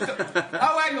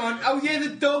 Oh, hang on. Oh, yeah, the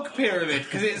dog pyramid,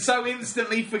 because it's so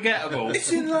instantly forgettable.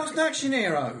 It's in Last Action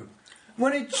Hero.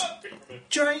 When it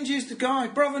changes the guy,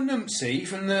 Brother Numpsy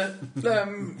from the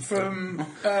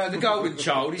Golden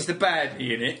Child, he's the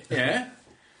baddie in it, yeah?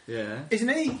 Yeah. Isn't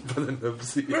he? Brother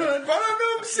Numpsy. Brother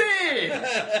Numpsy!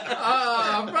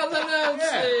 Ah, Brother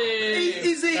Nancy!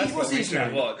 Is he? What's his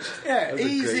name? Yeah,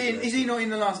 he's great in. one. Is he not in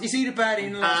the last? Is he the baddie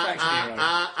in the Last Action Hero?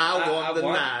 I want the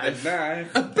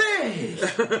knife. A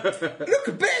bear! Look,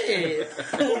 a bear!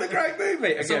 What a great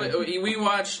movie! So Again, we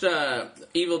watched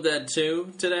Evil Dead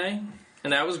 2 today,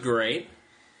 and that was great.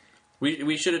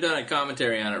 We should have done a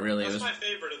commentary on it, really. That's It was, my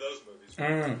favorite of those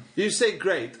movies. You say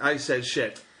great, I said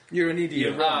shit. you're an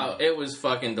idiot. oh, it was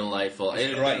fucking delightful.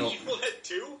 It, great. Evil Dead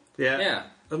 2? Yeah. Yeah.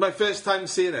 It was my first time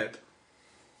seeing it.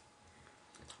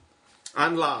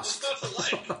 And last.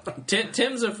 What's not to like?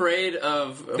 Tim's afraid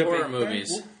of horror big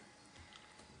movies.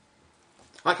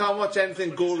 I can't watch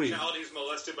anything gory. Personalities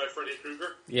molested by Freddy Krueger.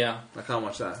 Yeah. I can't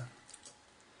watch that.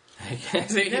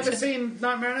 Never seen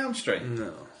Nightmare on Elm Street?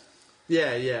 No.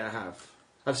 Yeah, I have.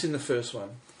 I've seen the first one.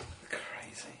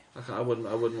 Crazy. I wouldn't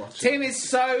watch it. Tim is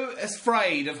so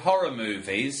afraid of horror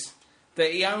movies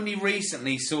that he only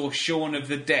recently saw Shaun of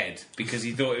the Dead because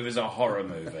he thought it was a horror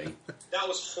movie. That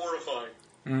was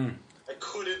horrifying. I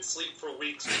couldn't sleep for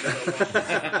weeks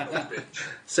without watching it.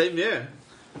 Same year.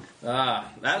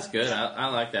 Ah, that's good. I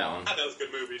like that one. That was a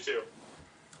good movie, too.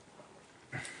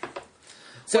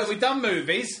 So we've done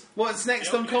movies. What's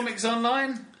next on Comics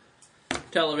Online?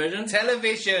 Television.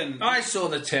 Television. I saw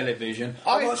the television.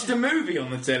 I watched a movie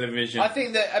on the television. I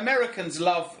think that Americans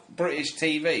love British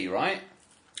TV, right?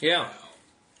 Yeah.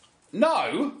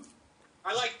 No.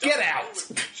 I like Get Doctor out. Who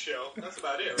and Peep Show. That's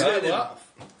about it, No, right? what?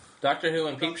 Doctor Who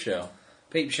and Peep Show.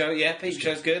 Peep Show, yeah, Peep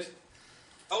Show's good.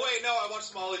 Oh, wait, no, I watched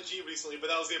Small G recently, but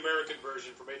that was the American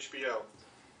version from HBO.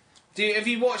 Have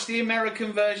you watched the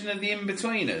American version of The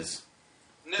Inbetweeners?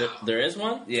 No. There is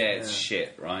one? Yeah, it's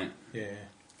shit, right? yeah.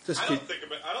 Just I keep... don't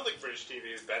think British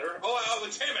TV is better. Oh,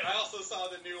 damn it! I also saw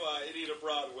the new Idiot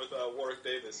Abroad with Warwick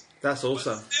Davis. That's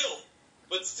awesome.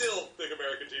 But still, think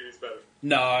American TV is better.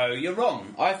 No, you're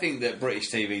wrong. I think that British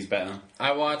TV's better.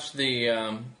 I watched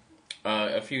the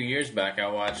a few years back. I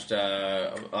watched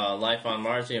Life on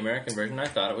Mars, the American version. I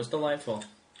thought it was delightful.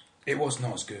 It was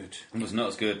not as good. It was not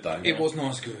as good, though. It was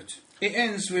not as good. It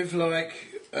ends with, like,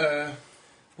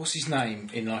 what's his name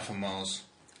in Life on Mars?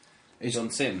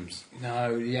 John Sims.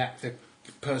 No, the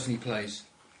person he plays.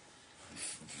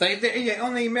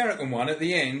 On the American one, at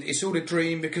the end, it's all a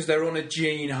dream because they're on a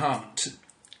gene hunt.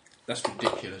 That's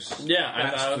ridiculous. Yeah, I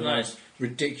That's thought it the was most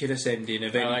ridiculous ending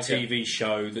of any like it. TV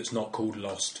show that's not called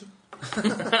Lost.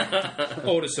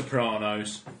 Or The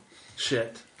Sopranos.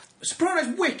 Shit.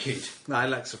 Sopranos wicked. No, I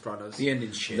like Sopranos. The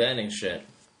ending's shit. The ending shit.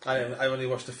 I only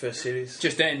watched the first series.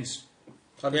 Just ends.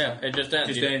 Yeah, it just ends.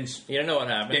 Just ends. You don't know what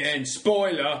happens. It ends.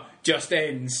 Spoiler, just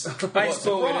ends. I ain't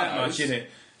spoiling that much, innit?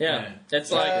 Yeah,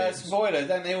 it's like spoiler,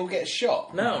 don't they all get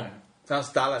shot? no.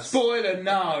 That's Dallas. Spoiler,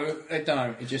 no, they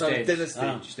don't. It just No, ends. Dynasty.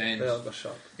 It just ends. They all got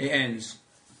shot. It ends.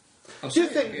 Do you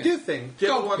think? Do you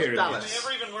ever Gold watch period. Did Dallas? they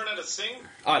ever even learn how to sing?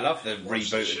 I love the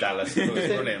reboot of Dallas. It was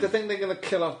The brilliant. thing they're going to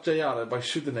kill off JR by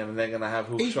shooting him, and they're going to have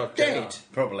who He's shot dead. JR.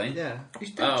 Probably. Yeah,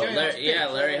 He's dead. Oh, JR's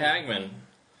dead. Larry Hagman.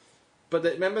 but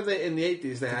remember in the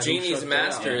 80s they had who Genie's shot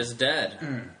master JR. is dead.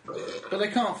 But they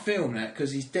can't film that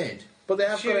because he's dead. But they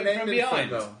have got Shooting an from ending for him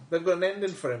behind. though. They've got an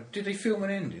ending for him. Did they film an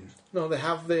ending? No, they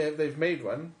have. They've made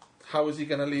one. How is he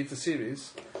going to leave the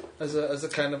series? As a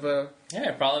kind of a...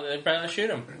 Yeah, they probably shoot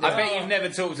him. I bet you've never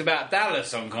talked about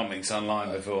Dallas on Comics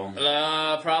Online before.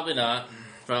 Probably not.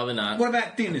 Probably not. What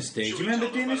about Dynasty? Do you remember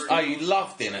Dynasty? Oh, you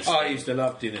love Dynasty. I used to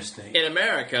love Dynasty. In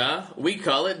America, we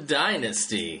call it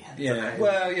Dynasty. Yeah.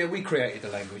 Well, yeah, we created the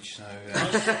language, so... I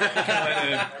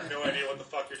have no idea what the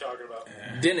fuck you're talking about.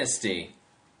 Dynasty.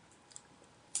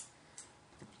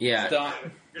 Yeah.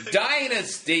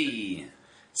 Dynasty.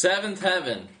 Seventh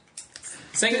Heaven.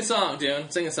 Sing a song, Dune.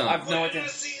 Sing a song. I've no idea. I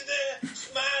see their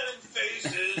smiling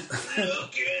faces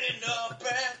looking up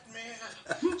at me.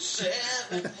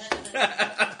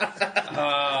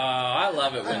 I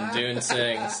love it when Dune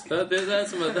sings.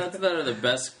 That's one of the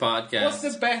best podcasts. What's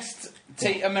the best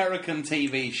American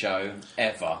TV show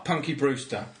ever? Punky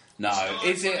Brewster. No,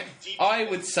 is it? I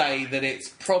would say that it's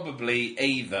probably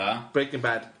either Breaking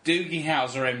Bad. Doogie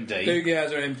Howser MD. Doogie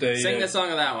Howser MD. Sing the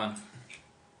song of that one.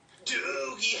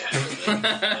 Doogie Howser,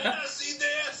 I see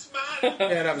their smiling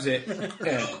Yeah, that was it.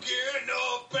 Yeah. looking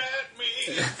up at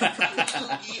me.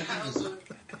 Doogie Howser.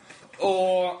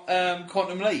 Or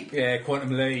Quantum Leap. Yeah, Quantum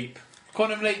Leap.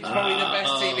 Quantum Leap's probably the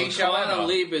best TV show Quantum ever.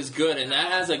 Leap is good, and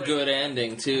that has a good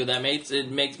ending too. That makes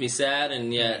me sad,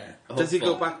 and yet Does he go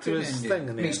hopeful. back to his thing? in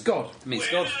the Meets end? God.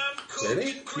 Meets When God. I'm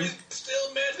cooking crystal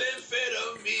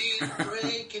methamphetamine,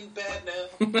 Breaking Bad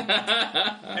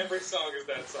now. Every song is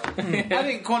that song. I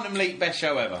think Quantum Leap best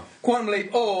show ever. Quantum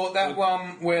Leap, or that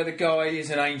one where the guy is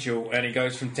an angel and he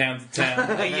goes from town to town.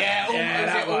 Yeah,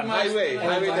 that one. Highway to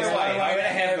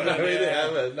heaven. Highway to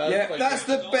heaven. That's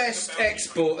the best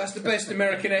export. That's the best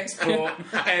American export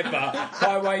ever.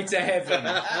 Highway to Heaven.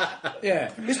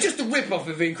 Yeah, it's just a rip-off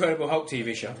of the Incredible Hulk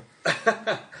TV show.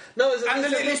 No, it's And The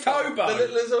Littlest Hobo. The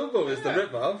Littlest Hobo is the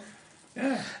rip-off.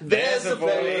 Yeah. There's a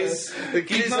place that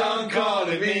keeps on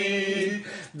calling me.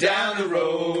 Down the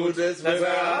road, that's where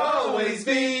I'll always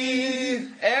be.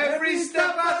 Every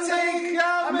step I take,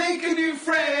 I make a new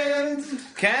friend.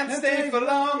 Can't stay for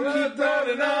long, Keep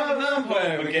turning on, I'm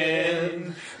home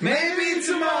again. Maybe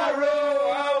tomorrow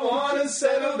I wanna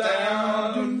settle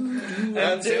down.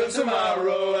 Until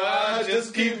tomorrow I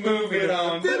just keep moving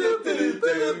on. Do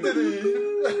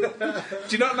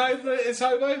you not know Littlest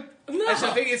Hobo? No. Actually,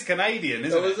 I think it's Canadian,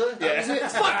 isn't Oh, is it? Yeah.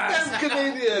 Fuck them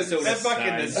Canadians. They're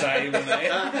fucking the same, aren't they?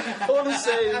 All the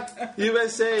same.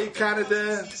 USA,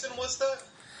 Canada. Season was that?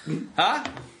 Huh?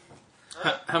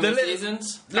 How many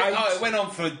seasons? Oh, it went on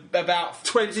for about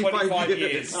 25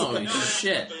 years. Holy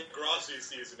shit! The Degrassi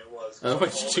season it was. Oh,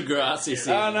 it's Degrassi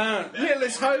season. Oh no,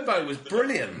 Littlest Hobo was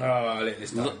brilliant. Oh,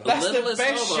 Littlest Hobo. That's the Littlest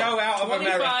best Hobo. show out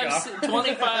of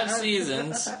 25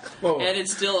 seasons, Whoa. and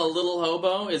it's still a little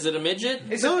hobo. Is it a midget?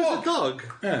 It's No, a it's a dog. dog.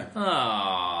 Yeah.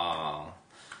 Aww.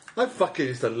 I fucking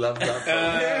used to love that.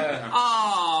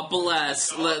 Aw,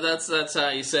 bless. That's how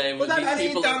you say when Well, these has he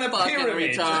people done are a fucking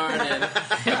pyramid?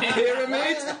 retarded.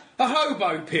 Pyramid? A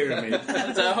hobo pyramid.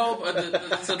 It's a hobo.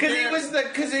 It's a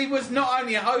Because he was not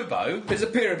only a hobo, There's a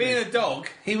pyramid. being a dog,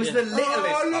 he was Yeah. the littlest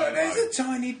Oh, look, hobo. there's a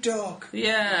tiny dog.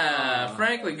 Yeah,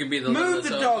 Franklin could be the Move littlest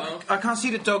the hobo. dog. I can't see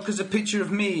the dog because a picture of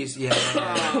me is. Yeah.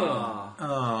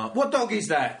 Oh. What dog is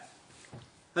that?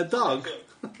 A dog?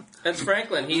 That's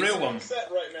Franklin. He's Real one. Upset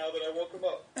right now that I woke him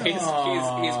up.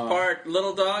 He's part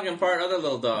little dog and part other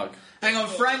little dog. Hang on,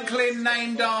 Franklin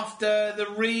named after the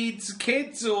Reed's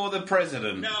kids or the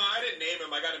president? No, I didn't name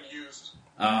him. I got him used.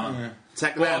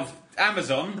 Second Well, hand.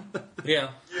 Amazon. Yeah.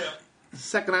 Yeah,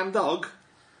 Second hand dog.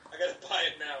 I gotta buy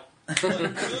it now.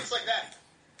 It looks like that.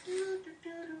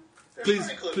 There's Please,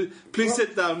 Franklin. please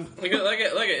sit down. Look at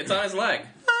it's on his leg.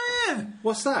 Oh, yeah.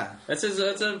 What's that? It's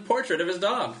a portrait of his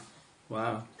dog.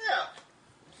 Wow.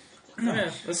 Yeah.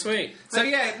 Yeah, that's sweet. So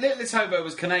yeah, Littlest Hobo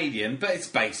was Canadian, but it's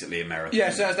basically American.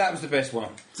 Yeah, so that was the best one.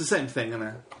 It's the same thing, isn't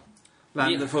it?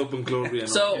 Land Yeah. of Hope and Glory. And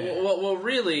So, all. well,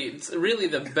 really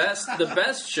the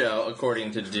best show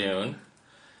according to Dune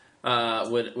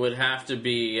would have to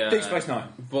be Deep Space Nine.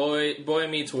 Boy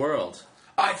Meets World.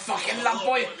 I fucking love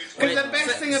Boy. Because the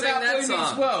best thing sing about that Boy Meets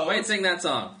song. World. Wait, sing that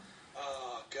song.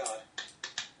 Oh god.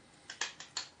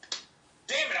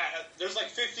 Damn it! There's like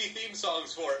 50 theme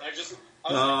songs for it. I was Oh,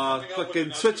 coming up with fucking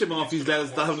enough. switch him off. He's let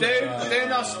us down.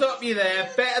 Then I'll stop you there.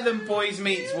 Better than Boys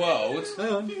Meets World.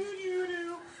 Hang on.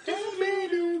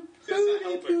 That's not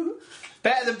helping.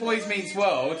 Better than Boys Meets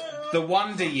World. The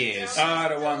Wonder Years. Ah,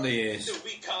 the Wonder Years. Do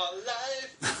we call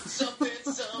life something,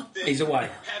 something? He's away.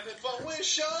 Having fun with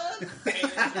Sean.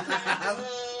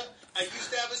 I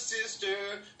used to have a sister,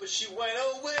 but she went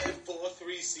away for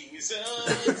 3 seasons.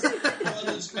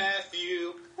 Brothers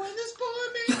Matthew, when this boy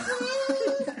meets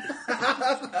world.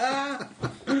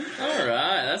 All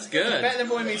right, that's good. Better than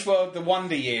Boy Meets World. The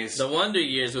Wonder Years. The Wonder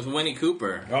Years with Winnie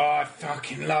Cooper. Oh, I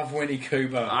fucking love Winnie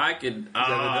Cooper. I could.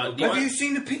 that do you Have you want-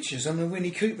 seen the pictures on the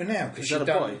Winnie Cooper now? Because Is she that a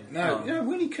done. boy? No, Oh. no,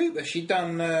 Winnie Cooper. She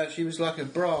done. She was like a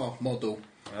bra model.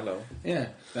 Hello. Yeah,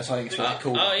 that's how you expect to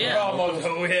call oh, her. yeah. Bra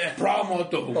model. Yeah, bra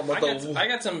model. I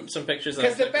got some pictures.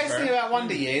 Because the I took of best her. thing about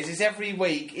Wonder Years is every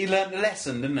week he learned a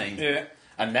lesson, didn't he? Yeah.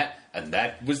 And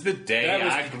that was the day That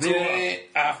was I the grew up. day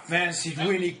I fancied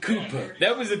Winnie Cooper.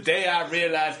 That was the day I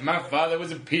realized my father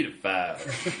was a pedophile.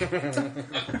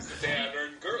 That's the day I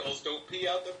learned girls don't pee pee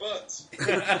out their butts.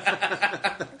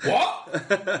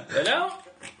 What? You know?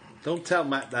 Don't tell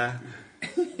Matt that.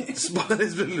 Spoil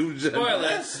his illusion.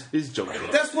 Spoilers. He's joking.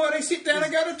 That's why they sit down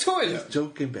and go to the toilet. He's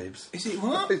joking, babes. Is it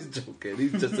what? He's joking.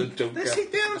 He's just a joker. They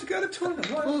sit down to go to the toilet.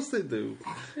 Of course they do.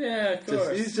 Yeah, of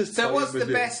course. He's just So toying what's the with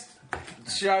you. best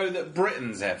show that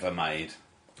Britain's ever made?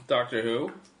 Doctor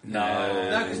Who?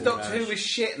 No, because Doctor Who was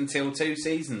shit until 2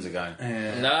 seasons ago.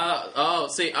 No. Oh,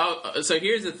 see. Oh, so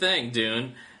here's the thing,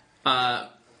 Dune.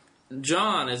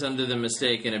 John is under the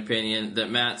mistaken opinion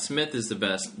that Matt Smith is the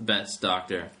best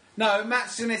Doctor. No, Matt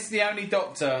Smith's the only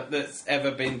Doctor that's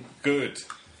ever been good.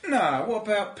 No, what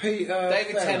about Peter?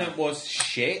 David Fella? Tennant was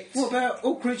shit. What about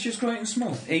All Creatures Great and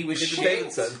Small? He was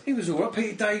shit. He was alright.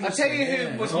 Peter Davidson. I tell you who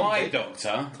yeah. was my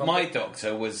Doctor. My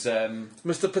Doctor was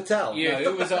Mr. Patel. Yeah.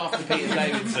 no, who was after Peter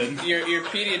Davidson. Your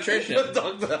pediatrician.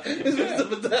 Doctor. It's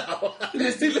Mr. Patel.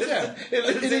 Mr. Patel.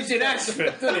 He lives in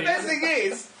Ashford, doesn't The he? best thing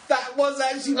is, that was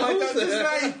actually my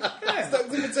Doctor's name. Yeah,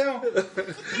 Dr. Patel.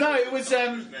 No, it was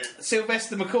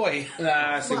Sylvester McCoy.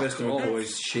 Nah, Sylvester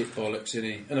McCoy's shit bollocks, isn't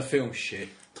he? And a film shit.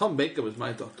 Tom Baker was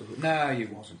my Doctor Who. No, you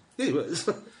wasn't. He was.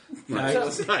 No, he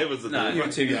wasn't. I wasn't. No. You were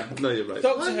too young. No, you're right.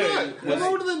 Doctor I'm Who right. was- I'm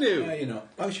older than you. No, you're not.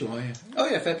 Oh, sure, are you? Oh,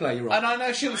 yeah, fair play, you're right. And I know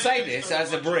I shouldn't say this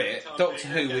as a Brit. Doctor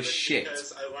Who was shit.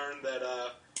 Because I learned that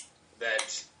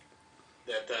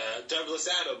Douglas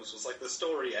Adams was like the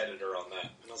story editor on that,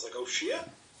 and I was like, oh shit.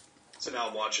 So now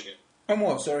I'm watching it On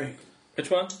what, sorry? Which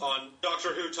one? on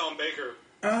Doctor Who. Tom Baker.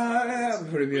 That would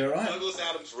probably be alright. Douglas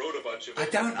Adams wrote a bunch of it. I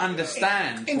don't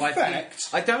understand In why. fact-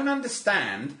 I don't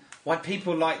understand why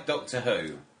people like Doctor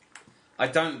Who. I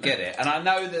don't get it, and I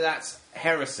know that that's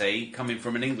heresy coming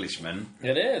from an Englishman.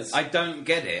 It is. I don't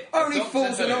get it. Only Doctor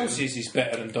Fools and Who- Horses is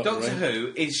better than Doctor Doctor Who.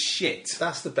 Who is shit.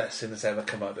 That's the best thing that's ever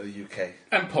come out of the UK.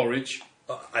 And Porridge.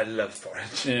 I love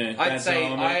Porridge. Yeah, I'd Dad's say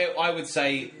Army. I would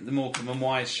say the Morecambe and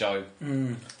Wise show.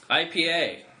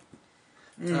 IPA.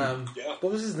 Yeah.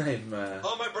 What was his name?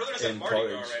 Oh, my brother's In at Mardi Gras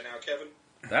Porridge. right now, Kevin.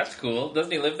 That's cool.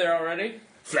 Doesn't he live there already?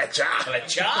 Fletcher. Well,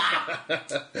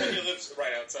 he lives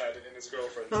right outside, and his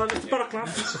girlfriend.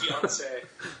 His fiance.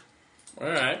 All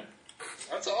right.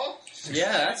 That's all.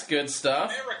 Yeah, that's good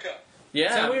stuff. America.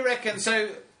 Yeah. So we reckon. So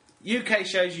UK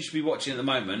shows you should be watching at the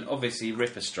moment. Obviously,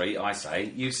 Ripper Street. I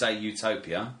say. You say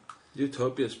Utopia.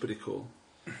 Utopia's pretty cool.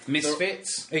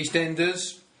 Misfits.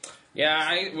 EastEnders. Yeah,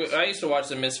 I used to watch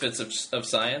the Misfits of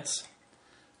Science.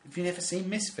 Have you never seen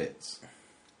Misfits?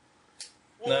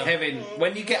 No. Kevin,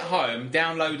 when you get home,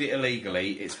 download it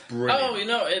illegally. It's brilliant. Oh, you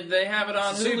know, they have it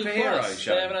on It's a Hulu superhero Plus.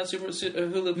 show. They have it on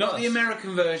Hulu Not Plus. the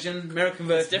American version. American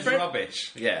version different? is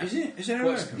rubbish. Yeah. Is it? Is there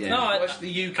Watch, American? yeah. No, Watch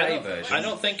the UK I don't, version. I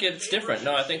don't think it's different.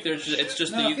 No, I think it's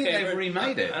just No, the I UK think they've version.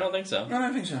 remade it. I don't think so. No, I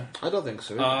don't think so. I don't think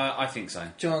so. I think so.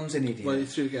 John's an idiot. well, you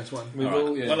 3 against 1. We've All right.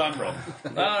 all, yeah. Well, I'm wrong.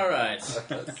 All right.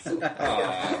 Stop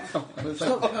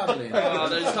cuddling. Oh,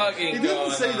 there's hugging. He doesn't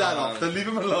going say that on. often. Leave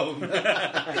him alone.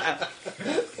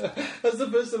 That's the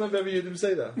first time I've ever heard him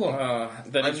say that.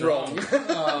 Then I'm he's wrong.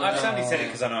 I've only said it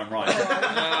because I know I'm right.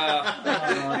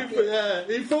 Yeah,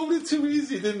 he folded it too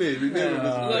easy, didn't he? We knew it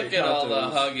was Look at all the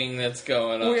hugging that's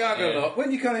going on. We hug here. a lot.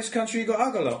 When you come to this country, you got to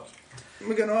hug a lot.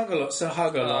 We're going to hug a lot, so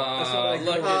hug a lot. That's what they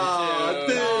Look call it. at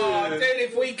you. Oh, dude,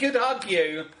 if we could hug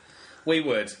you, we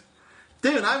would.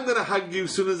 Dude, I'm going to hug you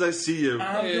as soon as I see you.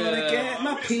 I'm going to get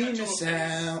my penis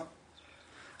out.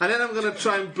 And then I'm going to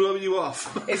try and blow you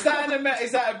off. Is that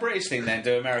is that a British thing then?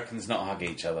 Do Americans not hug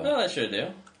each other? No, they sure do.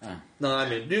 No, I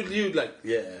mean, you like,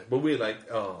 yeah, but we're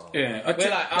like, oh. Yeah, We're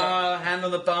like, hand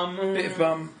on the bum, bit of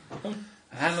bum.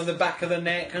 hand on the back of the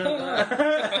neck. Tongue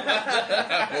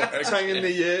in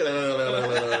the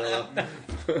ear.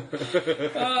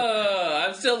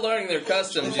 I'm still learning their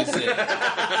customs, you see.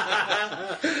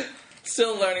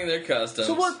 Still learning their customs.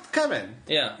 So what, Kevin?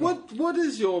 Yeah. What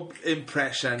is your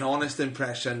impression, honest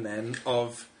impression then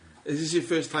of, is this your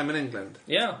first time in England?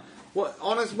 Yeah. What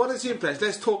is your impression?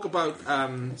 Let's talk about,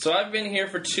 So I've been here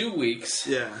for 2 weeks.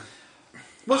 yeah.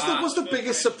 What's the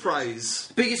biggest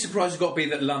surprise? Biggest surprise has got to be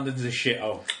that London's a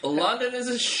shithole. London is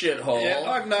a shithole. Yeah,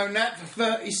 I've known that for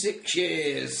 36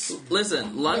 years.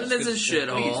 Listen, London is a We used to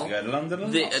shithole. go to London a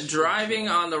lot. Driving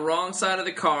on the wrong side of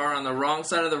the car, on the wrong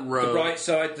side of the road, The right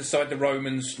side, the side the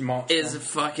Romans marched is on.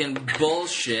 fucking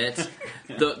bullshit.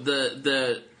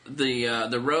 The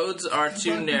roads are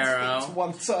too narrow,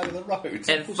 one side of the road.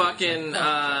 and fucking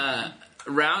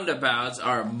roundabouts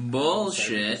are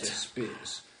bullshit.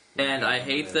 Spears. And I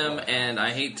hate them, and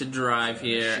I hate to drive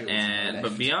here.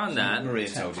 But beyond that, Maria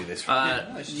told you this.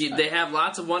 they have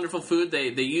lots of wonderful food. They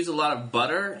use a lot of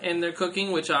butter in their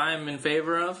cooking, which I'm in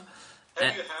favor of.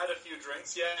 Have you had a few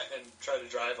drinks yet and tried to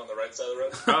drive on the right side of the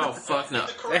road? Oh fuck no!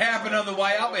 They happen on the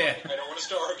way up here. I don't want to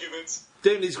start arguments.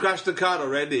 He's crashed the car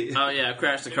already. Oh yeah, I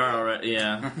crashed the car already.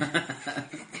 Yeah,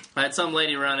 I had some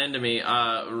lady run into me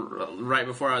right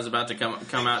before I was about to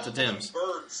come out to Tim's.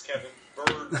 Birds, Kevin.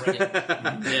 Bird.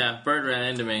 Yeah, bird ran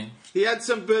into me. He had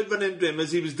some bird run into him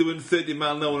as he was doing 30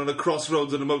 mile an hour on a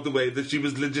crossroads on a motorway that she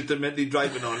was legitimately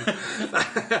driving on.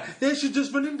 Yeah, she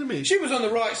just ran into me. She was on the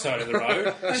right side of the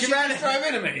road. And she ran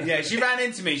straight into me. Yeah, she ran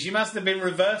into me. She must have been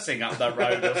reversing up that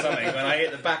road or something when I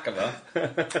hit the back of her.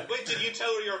 Wait, did you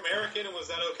tell her you're American and was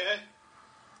that okay?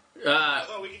 I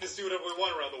thought we could just do whatever we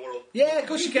want around the world. Yeah, of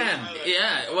course you can.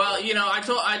 Yeah, well,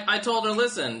 I told her,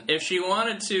 listen, if she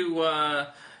wanted to,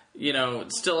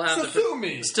 still have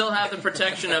the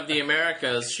protection of the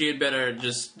Americas, she had better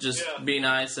just be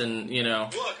nice and, Look,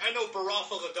 I know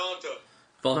Barafa Ladonta.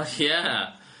 Well,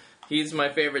 yeah, he's my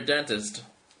favorite dentist.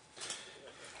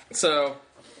 So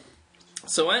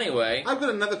anyway, I've got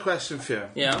another question for you.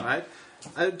 Yeah. Right?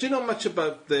 Do you know much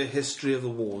about the history of the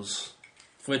wars?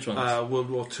 Which ones? World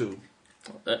War II.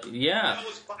 Yeah. That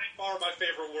was by far my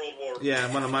favorite World War.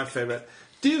 Yeah, one of my favorite.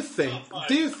 Do you think that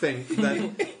do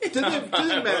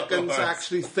the Americans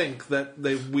actually think that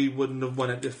we wouldn't have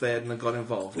won it if they hadn't got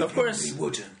involved? Of course, we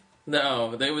wouldn't.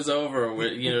 No, they was over.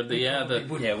 We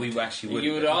actually would.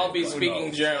 You would all be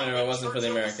speaking German if it wasn't for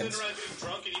the Americans. Sitting around getting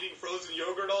drunk and eating frozen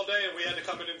yogurt all day, and we had to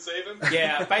come in and save him.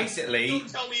 Yeah, basically. Don't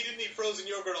tell me you didn't eat frozen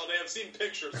yogurt all day. I've seen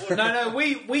pictures. No,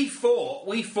 we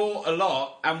fought a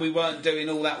lot, and we weren't doing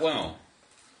all that well.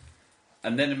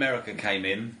 And then America came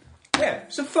in. Yeah,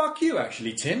 so fuck you,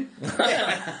 actually, Tim.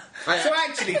 Yeah. So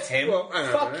actually, Tim,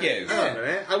 fuck you. Hang on a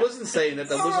minute. I wasn't saying that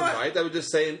wasn't right. I was just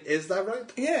saying, is that right?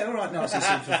 Yeah, all right, Nazi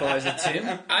sympathiser,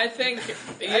 Tim. I think,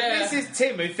 And this is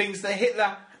Tim who thinks that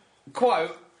Hitler,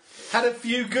 quote, had a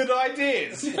few good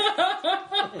ideas. Wait,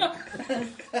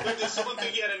 does someone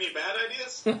think he had any bad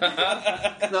ideas?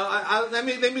 No,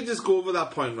 let me just go over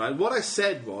that point, right? What I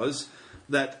said was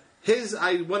that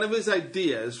one of his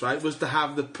ideas, right, was to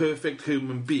have the perfect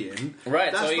human being.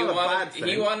 Right, That's so not a bad thing.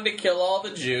 he wanted to kill all the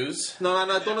Jews. No,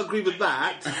 I don't agree with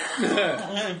that.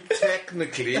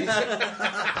 Technically. I'm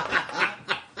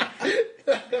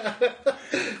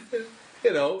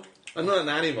not an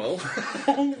animal.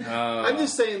 I'm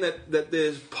just saying that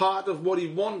there's part of what he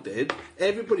wanted,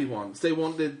 everybody wants. They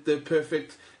wanted the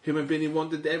perfect human being. He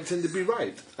wanted everything to be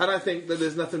right. And I think that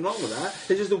there's nothing wrong with that.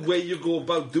 It's just the way you go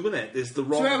about doing it is the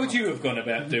wrong. So how would you have gone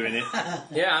about doing it?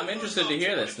 Yeah, I'm interested to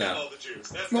hear this now.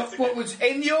 What would,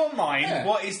 in your mind,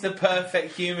 what is the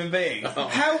perfect human being?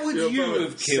 How would you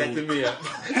have killed... Setting me up.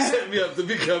 Setting me up to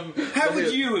become... How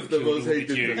would you have killed most all the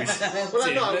hated Jews? thing.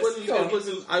 Well, no,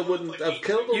 I wouldn't have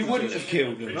killed them. You wouldn't have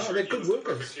killed them. No, they're good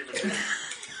workers.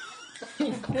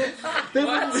 They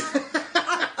wouldn't...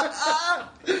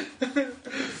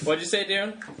 What'd you say,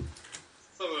 Darren?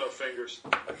 Something about fingers.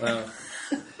 Oh.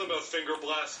 Something about finger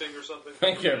blasting or something.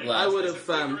 Finger blasting. I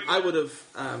would have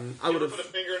put a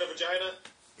finger in a vagina.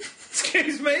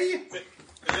 Excuse me?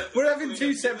 We're having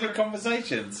two separate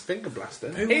conversations. Finger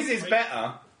blasting. His is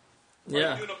better.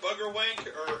 Yeah. Are you doing a bugger wank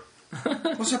or...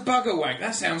 What's a bugger wank?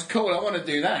 That sounds cool. I want to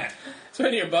do that. It's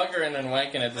when you're buggering and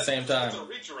wanking at the same time. That's a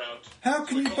reach around. How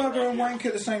can you bugger and wank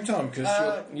at the same time?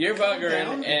 Because you're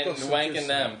buggering and wanking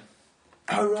them.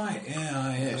 Oh, right.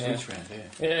 Yeah. Reach round,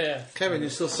 Yeah. Kevin, you're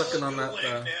still sucking on that.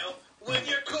 Now, when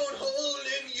you're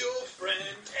cornholing your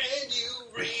friend and you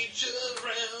reach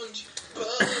around,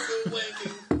 bugger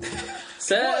wanking. What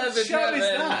show is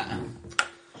that?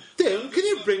 Dave, can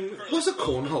you bring... What's a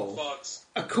cornhole?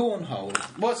 A cornhole.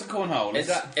 What's a cornhole? Is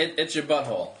that... It's your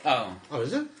butthole. Oh. Oh,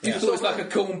 is it? You thought it was like a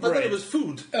cornbread. I thought it was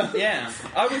food. Yeah.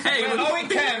 It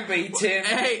can be, Tim.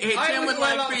 Hey, Tim would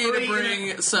like for you to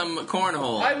bring some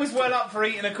cornhole. I was well up for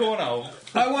eating a cornhole.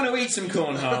 I want to eat some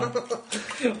cornhole.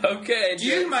 Okay, Do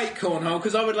you make cornhole?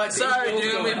 Because I would like to Sorry, eat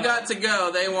dude, we've got to go.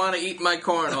 They want to eat my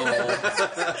cornhole.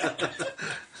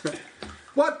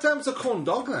 What time's a corn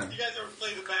dog then? You guys ever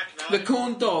played the back nine? The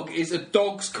corn dog is a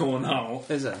dog's cornhole.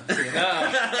 Is it?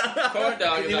 No. Corn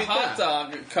dog is you a eat hot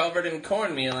that? dog covered in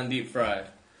cornmeal and deep fried.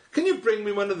 Can you bring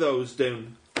me one of those,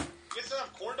 Doon? You guys still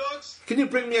have corn dogs? Can you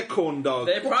bring me a corn dog?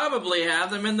 They probably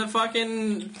have them in the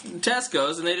fucking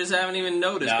Tesco's and they just haven't even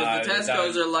noticed because the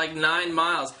Tesco's are like 9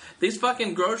 miles. This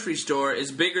fucking grocery store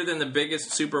is bigger than the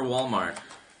biggest super Walmart.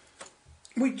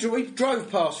 We drove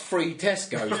past 3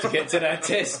 Tesco's to get to that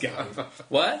Tesco.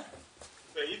 What?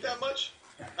 They eat that much?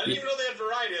 I didn't even know they had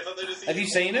variety. I thought they just eat Have you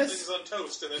seen us? things on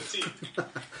toast and then tea.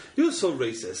 You're so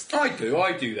racist. I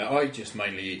do that. I just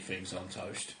mainly eat things on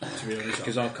toast, to be honest,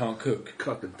 because I can't cook.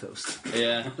 Cock and toast.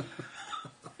 Yeah.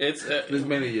 It's There's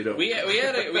many you don't. we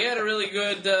had a really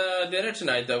good dinner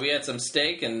tonight though. We had some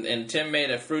steak and Tim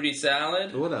made a fruity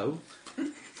salad Oh, no.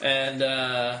 and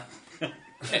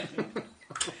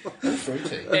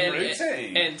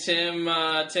Fruity. And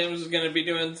Tim's going to be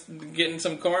getting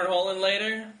some cornholing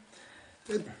later.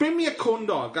 Bring me a corn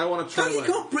dog. I want to try No, he one.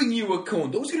 can't bring you a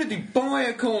corn dog. What's he going to do? Buy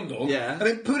a corn dog, Yeah. and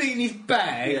then put it in his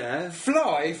bag,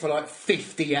 fly for like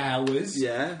 50 hours,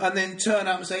 and then turn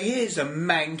up and say, "Here's a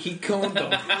manky corn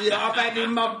dog that I've had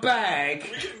in my bag."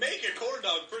 We can make a corn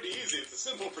dog pretty easy. It's a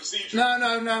simple procedure.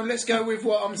 No. Let's go with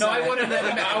what I'm saying.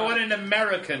 I want an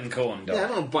American corn dog. Yeah, I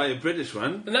don't buy a British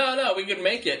one. No, we could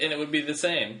make it and it would be the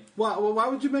same. Why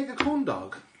would you make a corn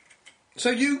dog?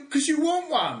 Because you want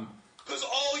one. Because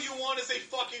all you want is a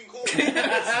fucking corn dog.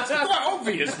 It's quite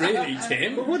obvious, really,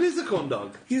 Tim. But what is a corn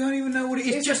dog? You don't even know what it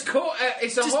is.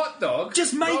 It's a hot dog.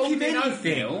 Just make rolled him in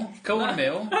anything. oatmeal,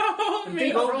 cornmeal, and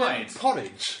deep fried.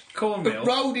 Porridge. Cornmeal.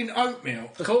 Rolled in oatmeal.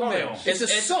 Cornmeal. It's a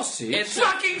sausage. It's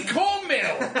fucking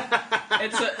cornmeal.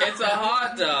 it's a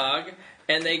hot dog,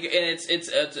 and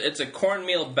it's a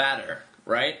cornmeal batter,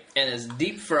 right? And it's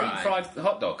deep fried. Deep fried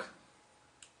hot dog.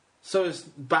 So it's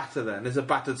batter then. It's a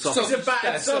battered sausage. It's a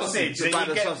battered sausage that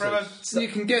you get from a You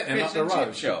can get them up the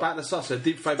road. Battered sausage,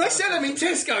 deep fried. They sell them in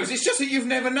Tesco's. It's just that you've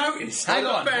never noticed. Hang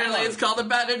on. Apparently, it's called a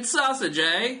battered sausage,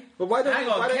 eh? But why don't Hang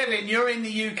on, Kevin, you're in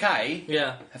the UK.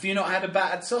 Yeah. Have you not had a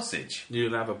battered sausage?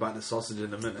 You'll have a battered sausage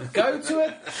in a minute. Go to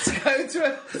a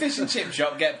fish and chip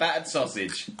shop, get battered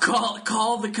sausage.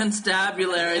 Call the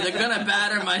constabulary. They're gonna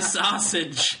batter my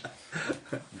sausage.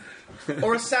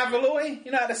 Or a saveloy. You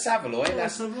know how to saveloy?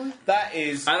 That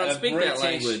is. I don't a speak that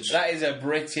language. That is a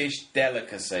British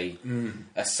delicacy.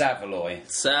 A saveloy.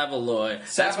 Saveloy.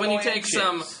 That's when you Saveloy take and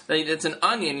some. chips. It's an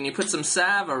onion and you put some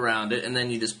salve around it, and then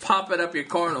you just pop it up your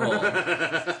cornhole.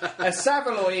 A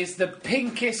saveloy is the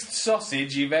pinkest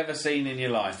sausage you've ever seen in your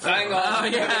life. Hang on. Oh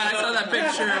yeah, I saw that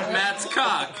picture of Matt's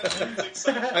cock.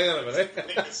 Hang on a minute.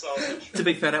 To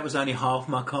be fair, that was only half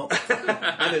my cock.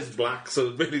 And it's black, so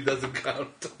it really doesn't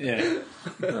count. Yeah.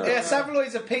 Yeah, saveloy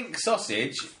is a pink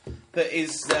sausage that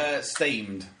is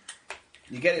steamed.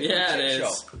 You get it from Yeah, a it chip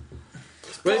is. shop.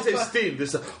 When it's steamed,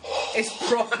 it's It's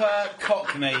proper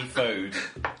Cockney food.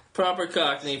 Proper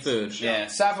Cockney food. Yeah,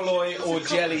 saveloy or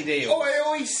jelly deal.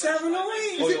 Oi,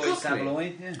 saveloy. Oi,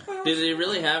 saveloy. Yeah. Did they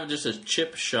really have just a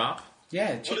chip shop?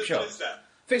 Yeah, chip What shop. is that?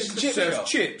 Fish and chip Sells shop.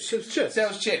 chips.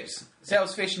 Sells chips.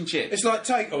 Sells fish and chips. It's like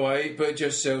takeaway, but it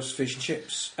just sells fish and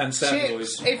chips and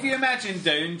saveloys. Chips, if you imagine,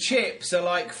 Dune, chips are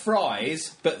like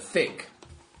fries, but thick.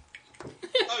 Oh,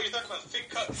 you're talking about thick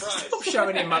cut fries. Stop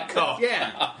showing him my cock.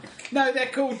 Yeah. No, they're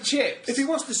called chips. If he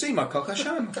wants to see my cock, I'll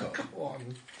show him my cock.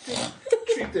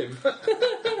 treat him.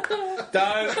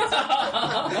 Don't.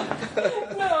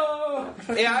 No.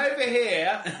 Yeah, over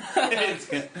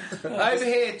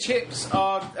here, chips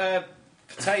are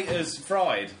potatoes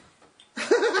fried.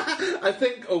 I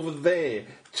think over there,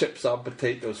 chips are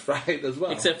potatoes fried as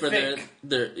well. Except for Thick.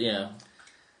 their yeah.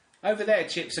 Over there,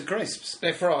 chips are crisps.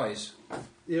 They're fries.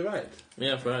 You're right.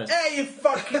 Yeah, fries. Hey, you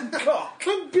fucking cock!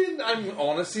 I'm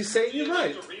honestly saying you're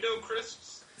right. Dorito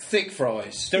crisps? Thick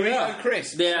fries. Dorito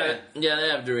crisps. They have they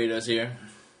have Doritos here.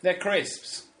 They're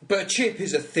crisps. But a chip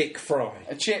is a thick fry.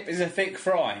 A chip is a thick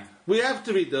fry. We have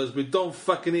Doritos, we don't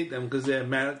fucking eat them because they're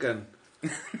American.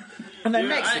 And they're Dude,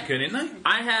 Mexican, aren't they?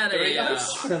 I had a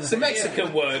It's a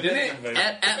Mexican word, isn't it?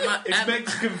 It's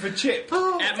Mexican for chip.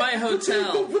 at my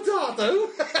hotel. Potato.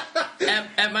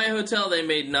 At my hotel, they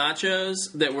made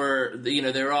nachos that were, they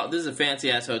were all. This is a fancy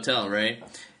ass hotel, right?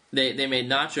 They made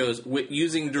nachos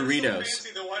using Doritos. So fancy,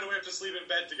 then why do we have to sleep in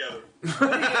bed together?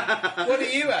 What do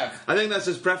you have? I think that's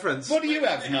his preference. What do you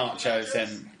have? Nachos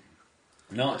then.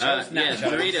 Nachos. Yeah,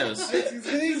 Doritos.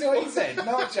 These are what he said.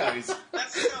 Nachos.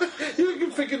 You're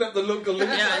picking up the local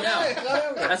lingo. Yeah, I know.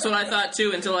 That's what I thought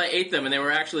too until I ate them, and they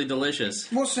were actually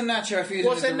delicious. What's a nacho if you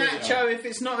What's a nacho if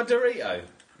it's not a Dorito?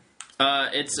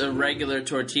 It's a regular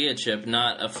tortilla chip,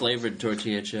 not a flavored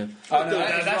tortilla chip. Oh, no,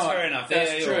 that's right. fair enough.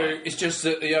 That's Yeah, you're true. right. It's just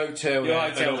that the hotel... Your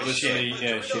hotel was obviously, shit. yeah,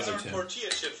 Doritos shit aren't hotel. tortilla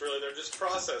chips, really. They're just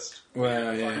processed.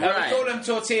 Well, yeah. We Right. call them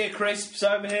tortilla crisps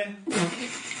over here.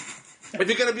 If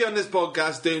you're going to be on this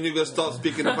podcast, Dune, you've got to start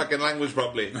speaking the fucking language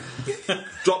properly.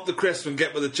 Drop the crisp and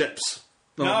get with the chips.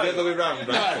 No, the other way round,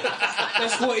 right?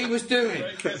 That's what he was doing.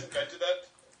 Right? You guys invented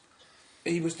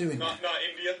that? He was doing that. Not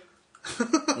India.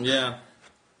 Yeah,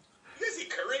 You guys eat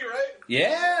curry, right?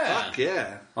 Yeah. Fuck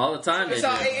yeah. all the time they do.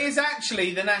 It is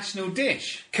actually the national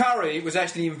dish. Curry was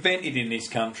actually invented in this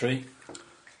country.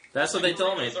 That's what they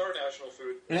told me. Burritos are national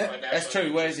food. Yeah, By national That's true.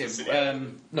 food, Where is it's it? the city.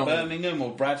 No. Birmingham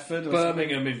or Bradford? Or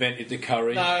Birmingham invented the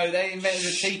curry. something? No, they invented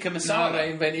the tikka No, masala.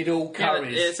 they invented all Yeah,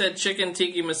 curries. it said chicken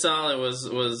tiki masala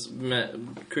was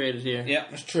created here. Yeah.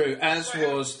 That's true, as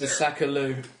was the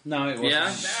sakaloo. No, it wasn't. Yeah?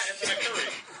 That and the curry.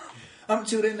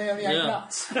 Until then, they only ate Yeah.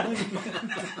 nuts.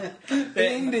 In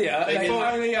India, they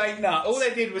only ate nuts. All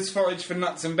they did was forage for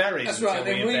nuts and berries. That's right.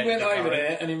 until Then we invented went over curry.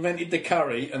 there and invented the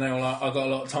curry, and they were like, "I've got a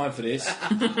lot of time for this."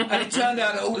 And it turned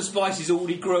out that all the spices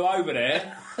already grew over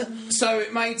there, so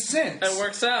it made sense. It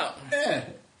works out. Yeah.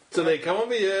 So they come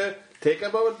over here, take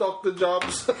up our doctor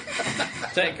jobs.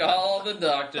 Take all the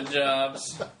doctor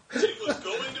jobs. He was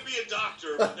going to be a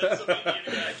doctor, but then some Indian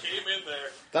guy came in there.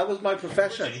 That was my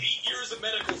profession. Did 8 years of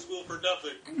medical school for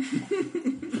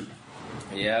nothing.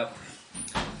 Yep.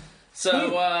 So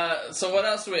what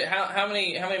else do we? How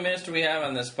many minutes do we have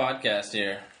on this podcast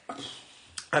here?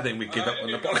 I think we give up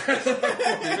on the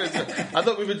podcast. I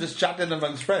thought we were just chatting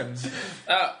amongst friends.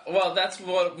 Well, that's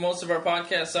what most of our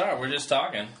podcasts are. We're just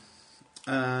talking.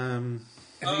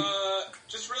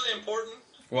 Just really important.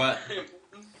 What? Very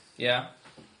important. Yeah.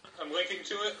 I'm linking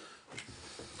to it.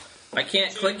 I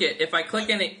can't click it. If I click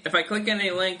any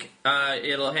link,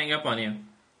 it'll hang up on you.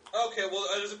 Okay, well,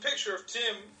 there's a picture of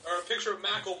Tim, or a picture of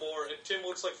Macklemore, and Tim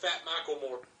looks like Fat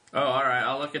Macklemore. Oh, all right.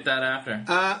 I'll look at that after.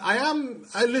 I am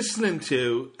listening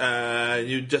to you.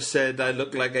 You just said I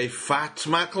look like a fat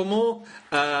Macklemore.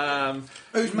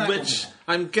 Who's Macklemore? Which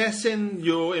I'm guessing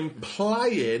you're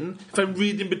implying, if I'm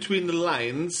reading between the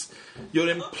lines, you're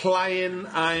implying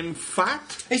I'm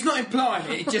fat? He's not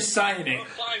implying it, he's just saying it.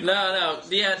 No.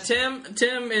 Yeah,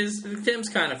 Tim's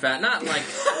kind of fat. Not like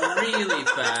really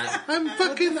fat. I'm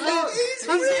fucking...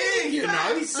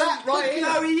 He's sat right here.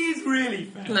 No, he is really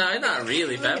fat. No, not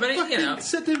really fat, but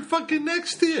sitting fucking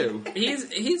next to you. he's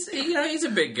he's a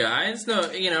big guy. It's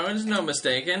there's no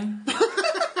mistaking.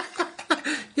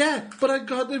 Yeah, but I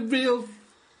got a real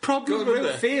problem with Real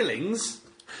it. feelings.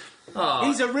 Oh,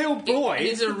 He's a real boy.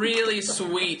 He's a really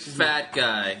sweet fat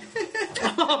guy.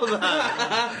 Yeah,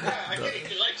 I get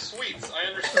it. You like sweets. I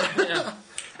understand. Yeah,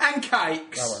 And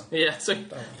cakes. yeah.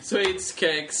 Sweets,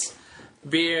 cakes,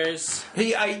 beers.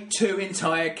 He ate 2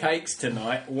 entire cakes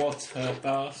tonight. What a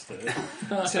bastard.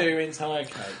 2 entire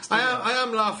cakes. I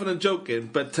am laughing and joking,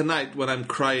 but tonight when I'm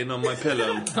crying on my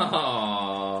pillow,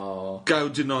 Oh.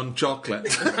 gouging on chocolate.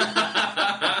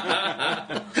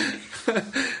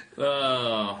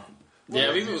 Oh. Yeah,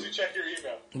 As soon as you check your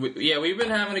email. we've been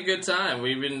having a good time.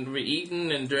 We've been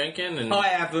eating and drinking and I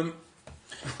haven't.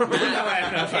 To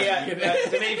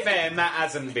be fair, Matt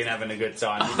hasn't been having a good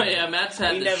time. oh yeah, Matt's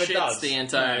had He the never shits does. the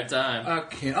entire time.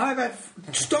 Okay, I've had.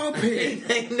 Stop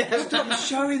it! Stop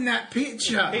showing that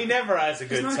picture. He never has a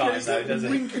good It's time, like though, a does he?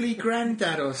 wrinkly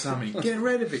granddad or something. Get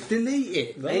rid of it. Delete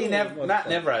it. Matt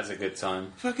never has a good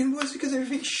time. Fucking what's because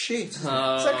everything's shit. So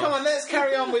come on, let's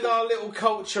carry on with our little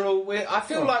cultural. I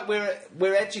feel like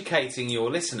we're educating your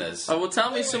listeners. Oh well,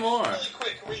 tell me some more. Really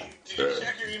quick, did you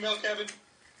check your email, Kevin?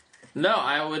 No,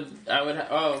 I would.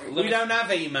 Oh, We don't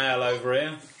have email over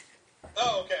here.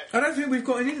 Oh, okay. I don't think we've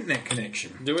got an internet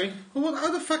connection. Do we? Well, how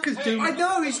the fuck is doing? I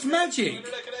know, it's magic.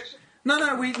 Internet connection? No,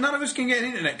 none of us can get an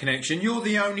internet connection. You're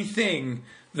the only thing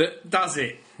that does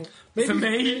it. For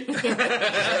me.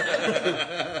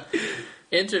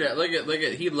 Internet. Look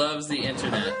at. He loves the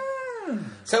internet.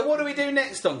 So what do we do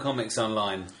next on Comics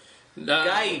Online?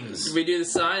 Games. We do the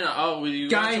sign. Oh, we do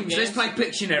Games. Let's play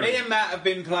Pictionary. Me and Matt have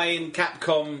been playing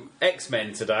Capcom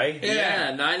X-Men today.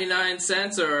 Yeah, 99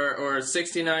 cents or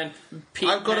 69 p.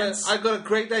 I've got a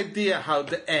great idea how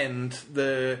to end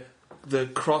the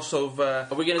crossover.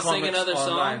 Are we gonna sing Comics another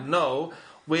Online. song? No,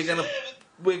 we're gonna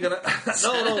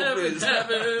no, please.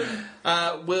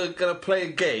 We're gonna play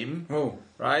a game, Oh,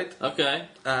 right? Okay.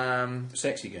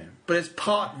 sexy game. But it's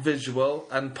part visual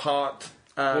and part.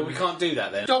 Well, we can't do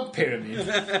that then. Dog pyramid.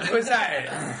 Was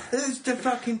that it? It's the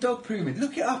fucking dog pyramid.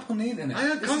 Look it up on the internet. I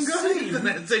can't go on the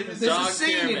internet. There's Dog a scene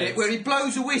in pyramids. it where he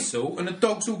blows a whistle and the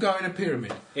dogs all go in a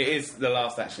pyramid. It is the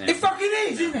last action. It fucking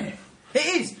is, isn't it? It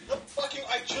is.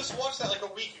 I just watched that like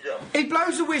a week ago. He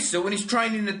blows a whistle and he's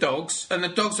training the dogs, and the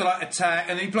dogs are like attack,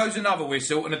 and then he blows another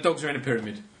whistle and the dogs are in a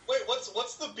pyramid. Wait,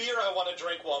 what's the beer I want to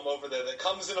drink while I'm over there that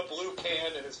comes in a blue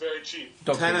can and is very cheap?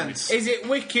 Dog Tenants. Is it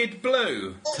Wicked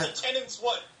Blue? Oh, the Tenants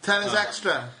what? Tenants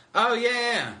extra. Oh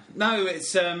yeah. No,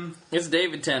 it's It's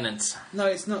David Tennant's. no,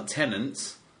 it's not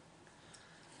Tenants.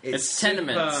 It's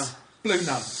Tenements. Blue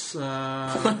nuts.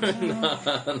 Comes in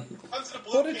a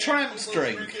blue What a can, tramps little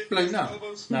drink. cricket, Blue little nut.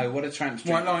 hobos. No, what a tramps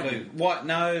White drink. lightning. Blue. What?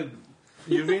 No,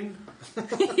 Urine.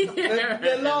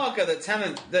 the lager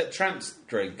that tramps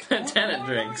drink. Tennant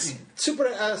drinks. Super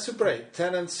 8.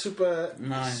 Tenants super.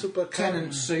 No. Super can.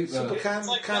 Tenant super. Super can. It's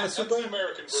like Can that. of super. That's the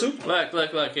American version. Soup.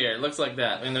 Look here. It looks like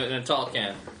that in a tall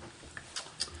can.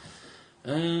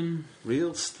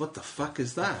 Real. What the fuck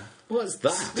is that? What's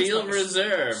that? Steel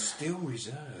Reserve. Steel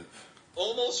Reserve.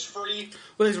 Almost free.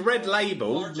 Well, there's Red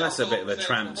Label. large That's a bit of a alcohol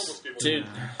tramps. homeless people. Dude,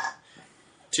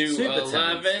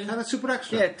 211. And a super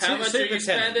extra. Yeah, How much are you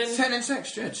spending? Tenants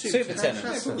extra. Super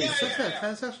tenants. Yeah.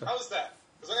 How's that?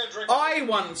 Because I'm gonna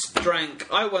drink.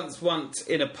 I once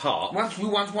in a park.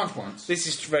 Once. This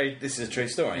is a true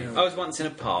story. I was once in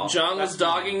a park. John was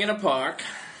dogging in a park.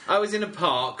 I was in a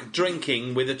park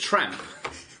drinking with a tramp.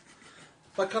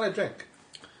 What can I drink?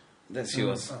 That's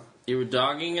yours. You were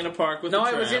dogging in a park with a No,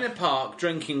 tramp. I was in a park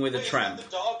drinking with a Wait, tramp. is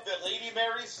that the dog that lady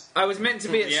marries? I was meant to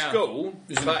be at Yeah. school,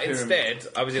 but instead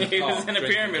I was in a park. He was in a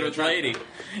pyramid with lady.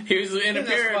 He was in a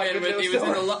That's quite a pyramid good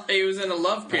with. little He was in a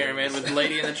love pyramid with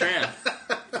Lady and the Tramp.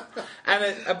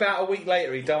 And about a week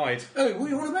later, he died. Oh, what are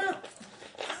you on about?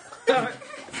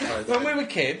 When we were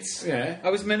kids, Yeah. I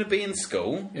was meant to be in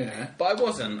school, Yeah. but I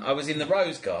wasn't. I was in the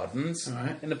Rose Gardens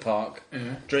Right. in the park,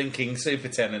 Yeah. drinking super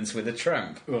tenants with a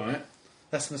tramp. Right.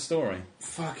 That's my story.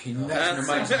 Fucking, that's an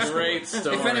That's amazing a great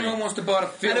story. If anyone wants to buy the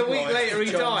film, And a week later he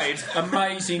died.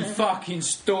 Amazing fucking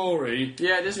story.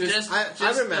 Yeah, just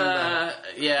I remember.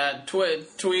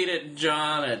 Tweet at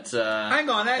John at. Hang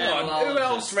on. Who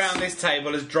else round this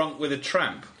table is drunk with a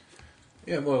tramp?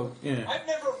 Yeah, well, yeah. I've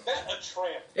never met a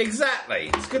tramp.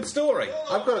 Exactly. It's a good story.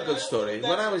 I've got a good story.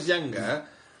 When I was younger,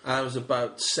 I was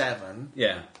about 7.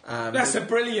 Yeah. That's a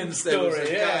brilliant There was story.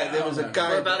 a guy. There was a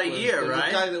guy. For about that a year, there was right?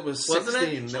 A guy that was Wasn't it?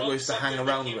 16 that we used to hang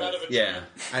around with, Yeah.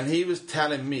 and he was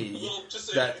telling me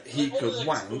that he could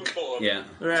wank. Yeah.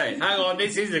 Right. Hang on,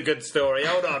 this is a good story.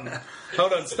 Hold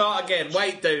on. Start again.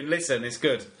 Wait, dude. Listen, it's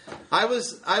good. I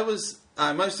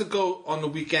used to go on the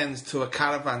weekends to a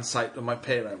caravan site with my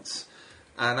parents,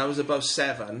 and I was about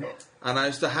 7, and I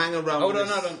used to hang around. Hold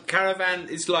with on. Caravan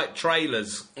is like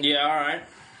trailers. Yeah, all right.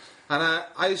 And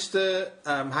I used to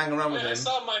hang around with I him.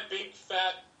 saw my big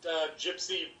fat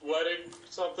gypsy wedding or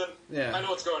something. Yeah. I know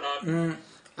what's going on.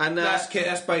 And That's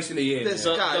basically it. this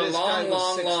The guy was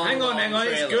Hang on.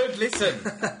 It's trailer. good.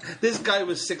 Listen. This guy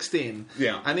was 16.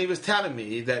 Yeah. And he was telling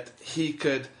me that he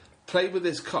could play with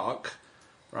his cock,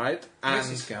 right? Where's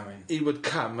And this going? he would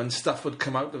come and stuff would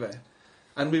come out of it.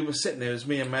 And we were sitting there, it was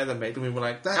me and my other mate, and we were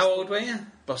like, that's How old were you?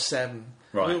 about 7.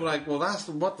 Right. We were like, well,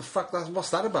 what the fuck, what's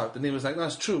that about? And he was like,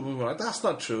 that's true. And we were like, that's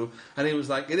not true. And he was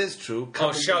like, it is true. Come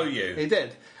I'll and show do it." you. He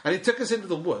did. And he took us into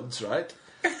the woods, right?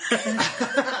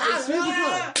 I swear to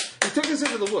God. He took us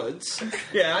into the woods,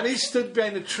 Yeah. and he stood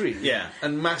behind a tree, Yeah.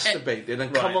 and masturbated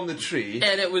and come Right. on the tree,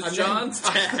 And it was then John's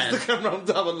asked us dad. to come round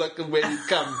to have a look at where he'd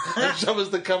come and show us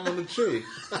to come on the tree.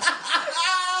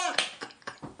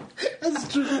 That's a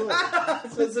true story.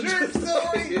 That's a true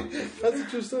story. That's a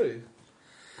true story.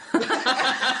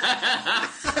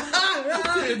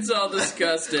 It's all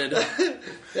disgusted.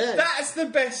 Yeah. That's the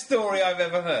best story I've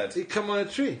ever heard. He'd come on a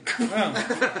tree.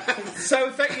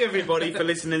 So thank you everybody for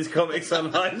listening to Comics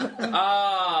Online.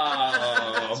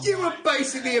 Oh. You were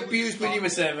basically abused when you were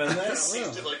 7.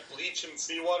 Seems to like bleach in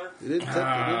seawater. He didn't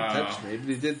touch me, but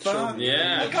he did show me.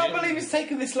 I Yeah. can't believe it's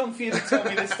taken this long for you to tell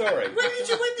me this story. When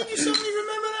did you suddenly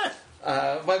remember that?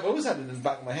 I've always had it in the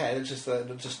back of my head. It's just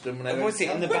whenever. Was it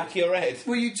in the back of your head?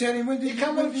 Were you telling when did He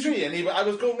came on a tree, and I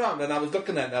was going round, and I was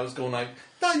looking at it, and I was going like,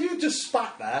 "No, you just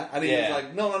spat there," and he Yeah. was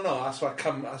like, "No, that's why I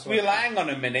come." That's why You're like, hang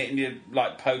on a minute, and you're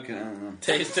like poking. I don't know.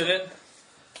 Tasted it?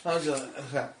 I was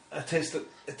like, I tasted.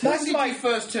 When did you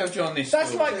first tell John this That's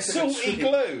story? like salty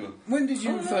glue. When did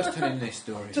you first tell him this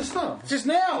story? Just now. Just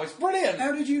now, it's brilliant.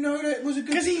 How did you know that it was a good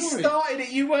Because story? he started it,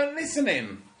 you weren't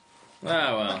listening. Oh,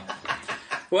 well.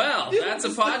 Well, that's a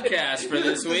podcast for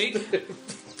this week.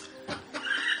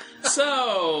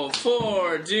 So,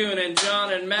 for Dune and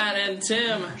John and Matt and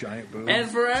Tim, and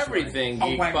for everything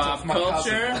geek wanked pop off my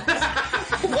culture.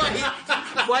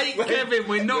 Wait, Kevin,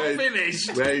 we're not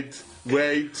finished. Wait.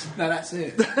 No, that's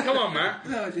it. Come on, Matt.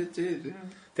 No, I just did.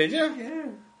 Did you? Yeah.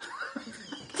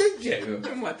 Did you?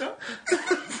 What up?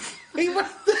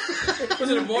 Was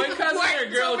it a boy cousin or a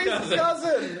girl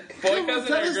cousin? Boy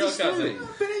cousin or a girl cousin?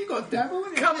 Billy, you got to dabble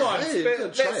in it. Come on, Hey, you gotta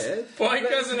try it. Boy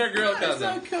cousin or girl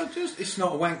cousin? It's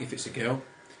not a wank if it's a girl.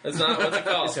 It's not, what's it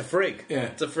called? It's a frig. Yeah.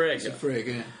 It's a frig. It's a frig,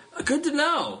 yeah. Good to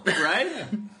know, right?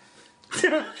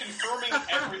 Confirming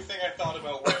everything I thought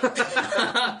about Wales.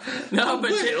 No,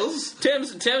 but Wales? Tim's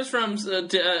from Tim's from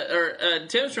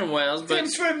Wales, but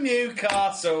Tim's from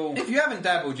Newcastle. If you haven't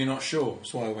dabbled, you're not sure.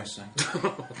 That's what I always say.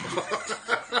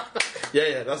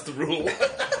 Yeah, that's the rule.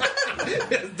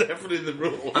 It's definitely the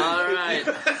rule. all right.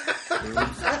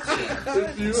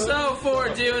 So for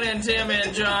Dune and Tim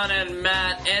and John and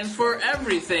Matt, and for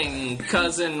everything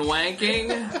cousin wanking,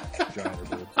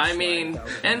 I mean,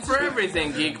 and for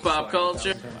everything geek pop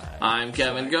culture. I'm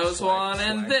Kevin Goswan,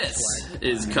 and this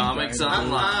is Comics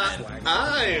Online.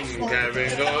 I'm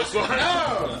Kevin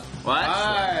Goswan. What?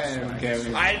 I'm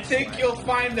Kevin. I think you'll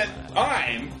find that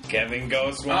I'm Kevin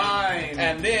Goswan,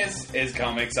 and this is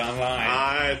Comics Online.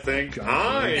 I think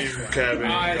I'm Kevin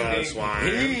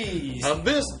Goswan. And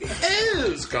this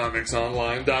is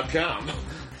ComicsOnline.com.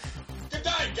 Good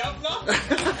day, Governor.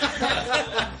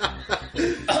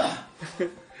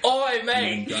 Oi,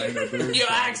 mate! Your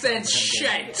accent's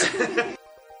shit!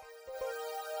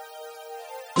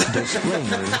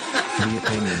 Disclaimer: the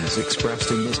opinions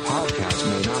expressed in this podcast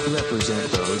may not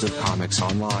represent those of Comics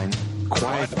Online,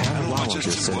 Quiet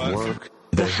Panelologists at Work,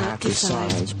 The Hat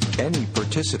Decides, any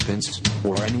participants,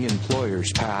 or any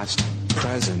employers past,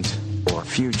 present, or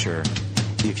future.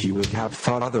 If you would have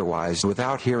thought otherwise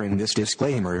without hearing this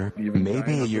disclaimer,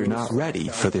 maybe you're not ready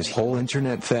for this whole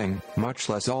internet thing, much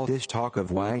less all this talk of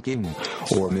wanking.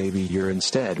 Or maybe you're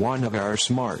instead one of our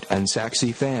smart and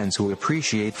sexy fans who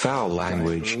appreciate foul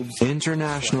language,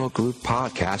 international group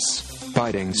podcasts,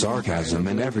 biting sarcasm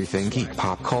and everything geek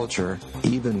pop culture,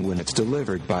 even when it's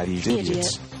delivered by these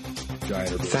idiots.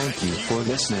 Thank you for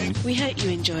listening. We hope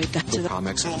you enjoyed that. The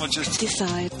Comics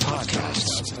Decide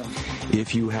Podcast.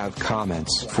 If you have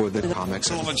comments for the Comics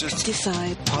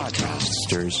Decide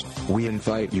Podcasters, we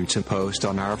invite you to post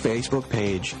on our Facebook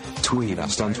page, tweet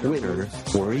us on Twitter,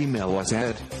 or email us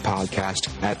at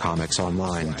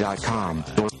podcast@comicsonline.com.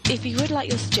 If you would like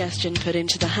your suggestion put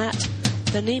into the hat,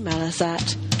 then email us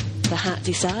at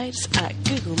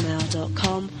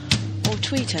thehatdecides@googlemail.com or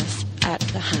tweet us at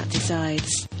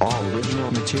thehatdecides. All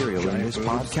original material in this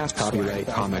podcast copyright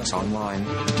Comics Online,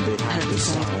 The Hat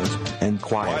Decides, and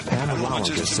Quiet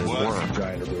Panelologists at Work.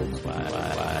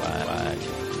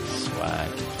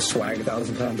 Swag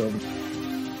 1,000 pounds over.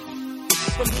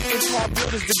 From getting tall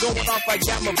buildings to going off like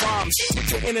gamma bombs.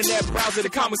 With your internet browser to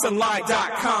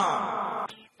comicsonline.com.